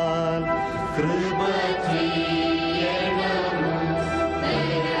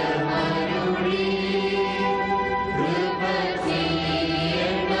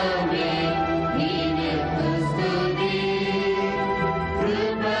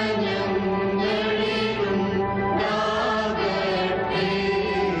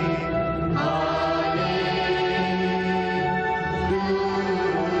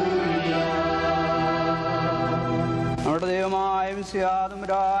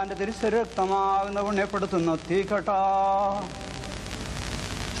തിരുശരക്തമാകുന്ന പുണ്യപ്പെടുത്തുന്ന തീക്കട്ട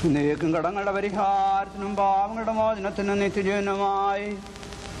നീക്കും കടങ്ങളുടെ പരിഹാരത്തിനും പാവങ്ങളുടെ മോചനത്തിനും നിത്യജീവനുമായി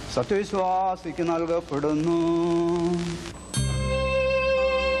സത്യവിശ്വാസിക്ക് നൽകപ്പെടുന്നു.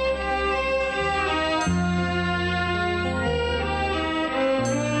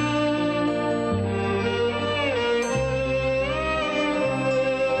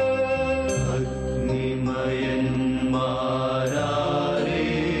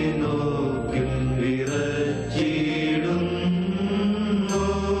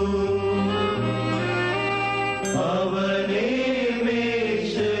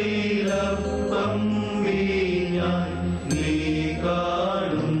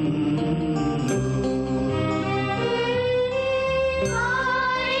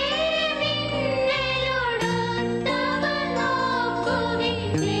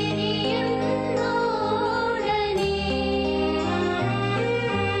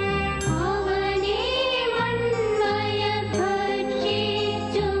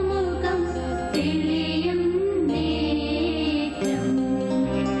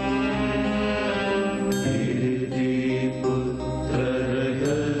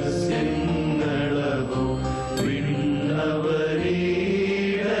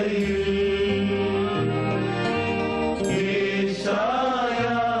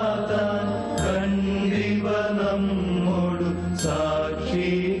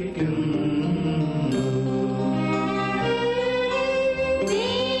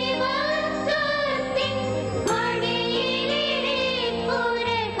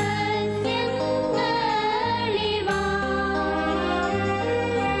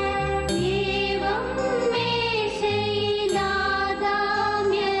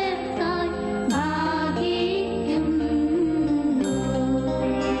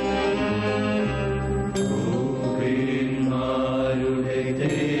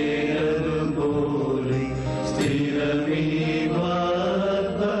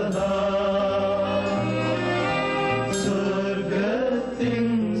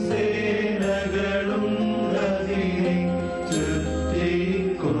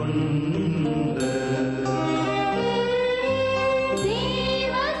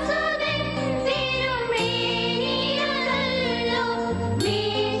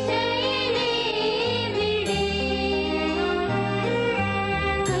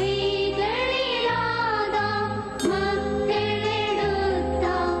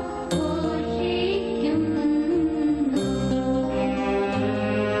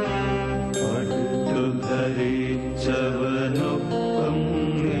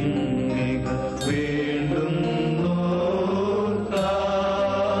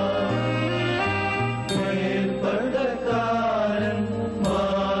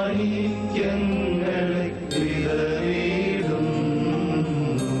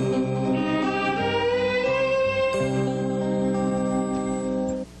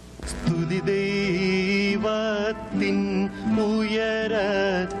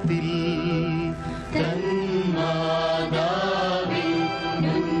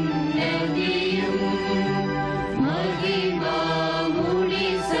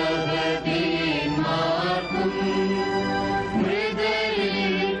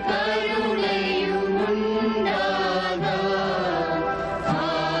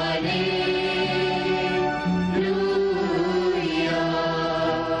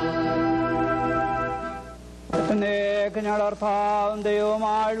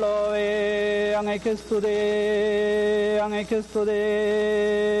 ദൈവമായുള്ളവേ, അങ്ങയ്ക്ക് സ്തുതി, അങ്ങയ്ക്ക് സ്തുതി,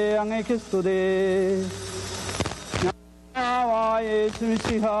 അങ്ങയ്ക്ക് സ്തുതി.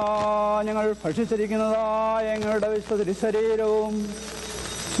 ഞങ്ങൾ ഭക്ഷിച്ചിരിക്കുന്നതായ ഞങ്ങളുടെ വിശുദ്ധ ശരീരവും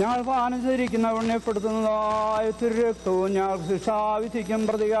ഞങ്ങൾ പാനം ചെയ്തിരിക്കുന്ന പുണ്യപ്പെടുത്തുന്നതായ തിരുരക്തവും ഞങ്ങൾക്ക് ശിക്ഷാവിധിക്കും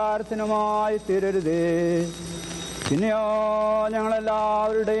പ്രതികാരത്തിനുമായി തീരരുതേ. പിന്നെയോ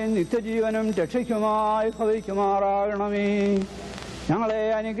ഞങ്ങളെല്ലാവരുടെയും നിത്യജീവനും രക്ഷയ്ക്കുമായി ഭവിക്കുമാറാകണമേ. ഞങ്ങളെ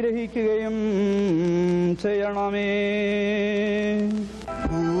അനുഗ്രഹിക്കുകയും ചെയ്യണമേ.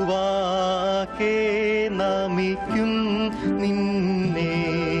 പൂവാക്കേ നമിക്കും നിന്നെ,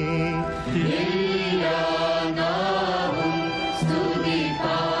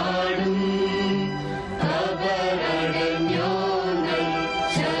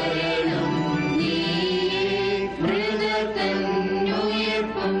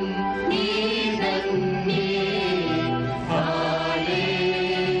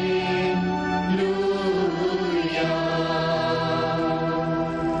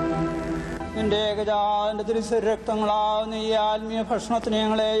 ഏകജാതന്റെ തിരുശരീരക്തങ്ങളാവുന്ന ഈ ആത്മീയ ഭക്ഷണത്തിന്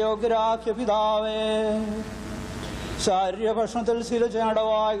ഞങ്ങളെ യോഗ്യരാക്കിയ പിതാവേ, ശാരീരിക ഭക്ഷണത്തിൽ ശീലിച്ചയുടെ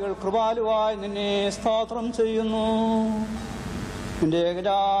വായുകൾ കൃപാലുവായി നിന്നെ സ്തോത്രം ചെയ്യുന്നു. നിന്റെ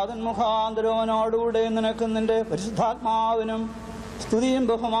ഏകജാതൻ മുഖാന്തരവനോടുകൂടെ നിനക്ക് നിന്റെ പരിശുദ്ധാത്മാവിനും സ്തുതിയും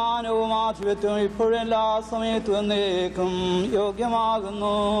ബഹുമാനവും ആധിപത്യവും ഇപ്പോഴും എല്ലാ സമയത്തും എന്നേക്കും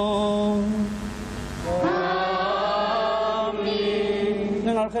യോഗ്യമാകുന്നു.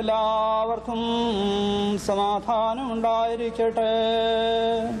 നിങ്ങൾക്കെല്ലാവർക്കും സമാധാനം ഉണ്ടായിരിക്കട്ടെ.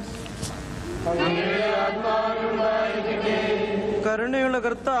 കരുണയുള്ള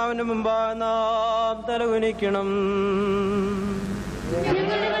കർത്താവിന് മുമ്പായി നാം തലകുനിക്കണം.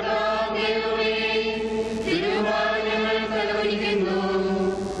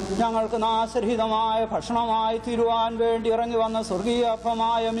 ഞങ്ങൾക്ക് നാശരഹിതമായ ഭക്ഷണമായി തീരുവാൻ വേണ്ടി ഇറങ്ങി വന്ന സ്വർഗീയ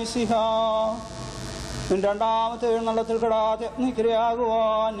അപ്പമായ മിശിഹ, രണ്ടാമത്തെ എഴുന്നള്ളത്തിൽ കിടാതെ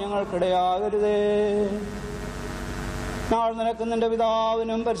അഗ്നിക്കിരയാകുവാൻ ഞങ്ങൾക്കിടയാകരുതേ. ഞങ്ങൾ നിനക്ക് നിന്റെ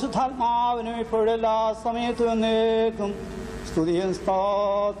പിതാവിനും പരിശുദ്ധാത്മാവിനും ഇപ്പോഴെല്ലാ സമയത്തും എന്നേക്കും സ്തുതിയും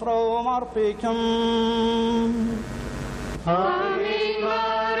സ്തോത്രവും അർപ്പിക്കും.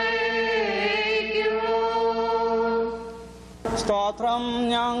 സ്തോത്രം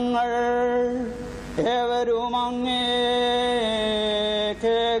ഞങ്ങൾ ഏവരും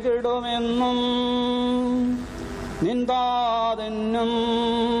അങ്ങേക്കിടുമെന്നും നിന്ദാതെന്നും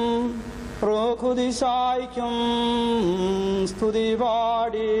പ്രകൃതിശായിക്കും സ്തുതി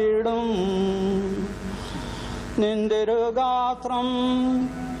പാടിയിടും. നിന്റെ ഒരു ഗാത്രം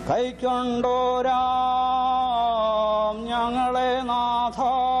കൈക്കൊണ്ടോരാം ഞങ്ങളെ നാഥ,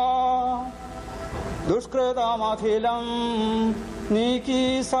 ദുഷ്കൃതമഖിലം നീക്കി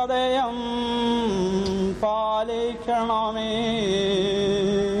സദയം പാലിക്കണമേ.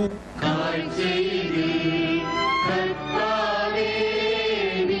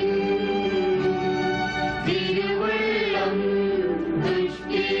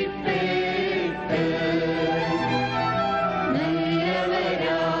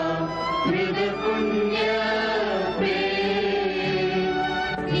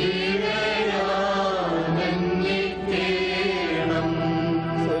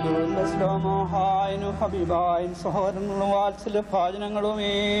 ഹബീബായും സഹോദരങ്ങളും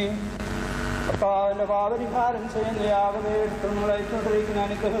വാത്സല്യഭാജനങ്ങളുമേ, കർത്താവിന്റെ പാപരിഹാരം ചെയ്യുന്ന യാഗവേടുത്തുകൊണ്ടിരിക്കുന്ന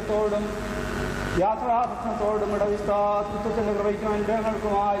അനുഗ്രഹത്തോടും യാത്രാഭക്ഷണത്തോടും ഇടവിസ്ഥാത്വത്തിന്റെ കൃപയ്ക്കും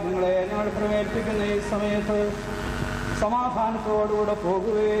അനുഗ്രഹങ്ങൾക്കുമായി നിങ്ങളെ ഞങ്ങൾ പ്രമേൽപ്പിക്കുന്ന ഈ സമയത്ത് സമാധാനത്തോടുകൂടെ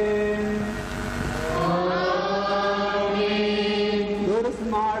പോകുവേൻ.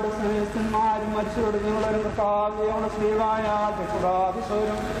 ദൂരസ്ഥന്മാരുടെ സ്നേഹസ്ഥന്മാരും മരിച്ചവരോട് ഞങ്ങളൊരു കർത്താവിന്റെ ഞങ്ങളുടെ ശ്രീവായ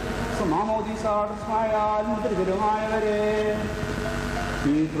രക്ഷാധിശോരം സമാമോദീസാടസ്മായാൽ മുദ്രിതരുമായവരെ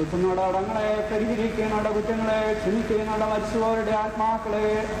ഈ കൃത്യങ്ങളുടെ അടങ്ങളെ പരിഹരിക്കുന്നവരുടെ കുറ്റങ്ങളെ ക്ഷമിക്കുന്നവരുടെ മരിച്ചവരുടെ ആത്മാക്കളെ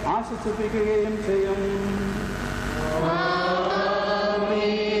ആശ്വസിപ്പിക്കുകയും ചെയ്യും.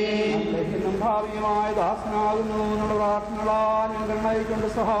 ഭാവിയുമായ ദാസനാകുന്നു എന്നുള്ള പ്രാർത്ഥനകളാൽ ഞങ്ങൾ കൊണ്ട്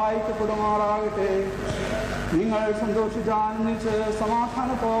സഹായിക്കപ്പെടുമാറാകട്ടെ. നിങ്ങൾ സന്തോഷിച്ചാനന്ദിച്ച്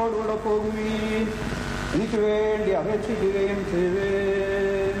സമാധാനത്തോടുകൂടെ പോകുകയും എനിക്ക് വേണ്ടി അപേക്ഷിക്കുകയും ചെയ്യുവേ.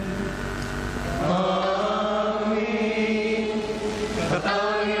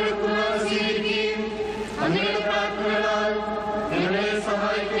 അങ്ങയുടെ പ്രാർത്ഥനകളാൽ ഞങ്ങളെ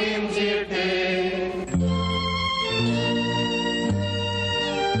സഹായിക്കുകയും ചെയ്യട്ടെ.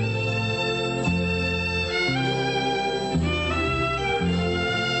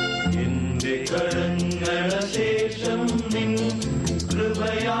 എന്റെ കടങ്ങളശേഷം നിൻ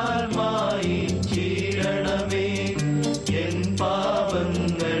കൃപയാൽ മായിച്ചിടണമേ. എൻ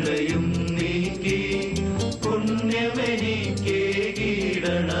പാപങ്ങളെയും നീക്കി പുണ്യമെനിക്കേകി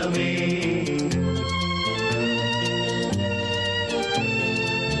കീടണമേ.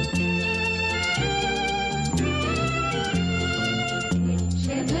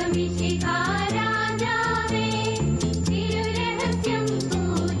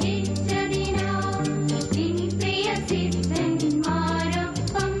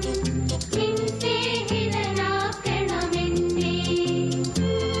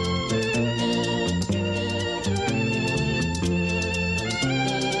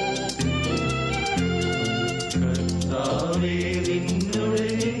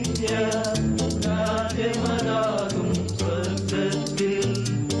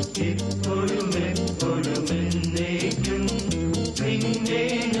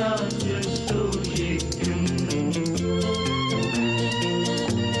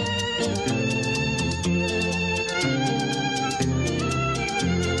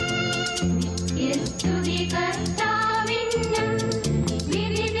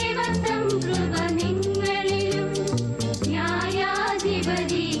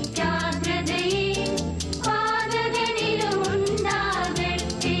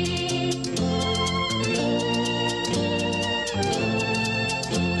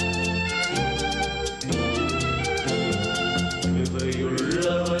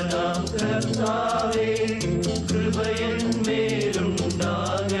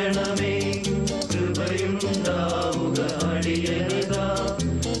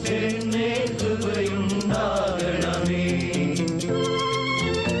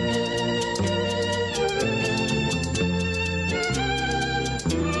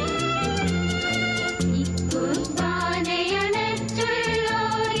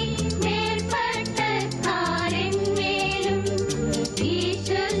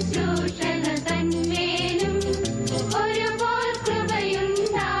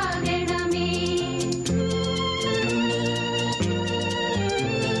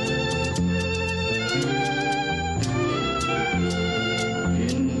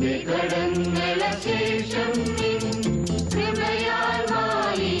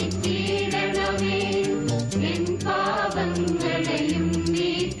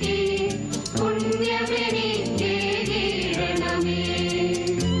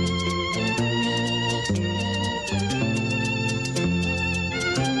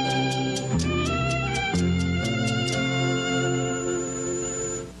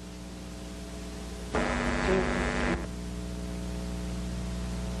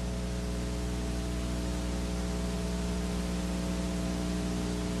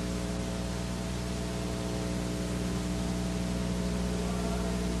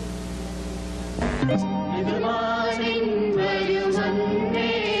 വരുമൻ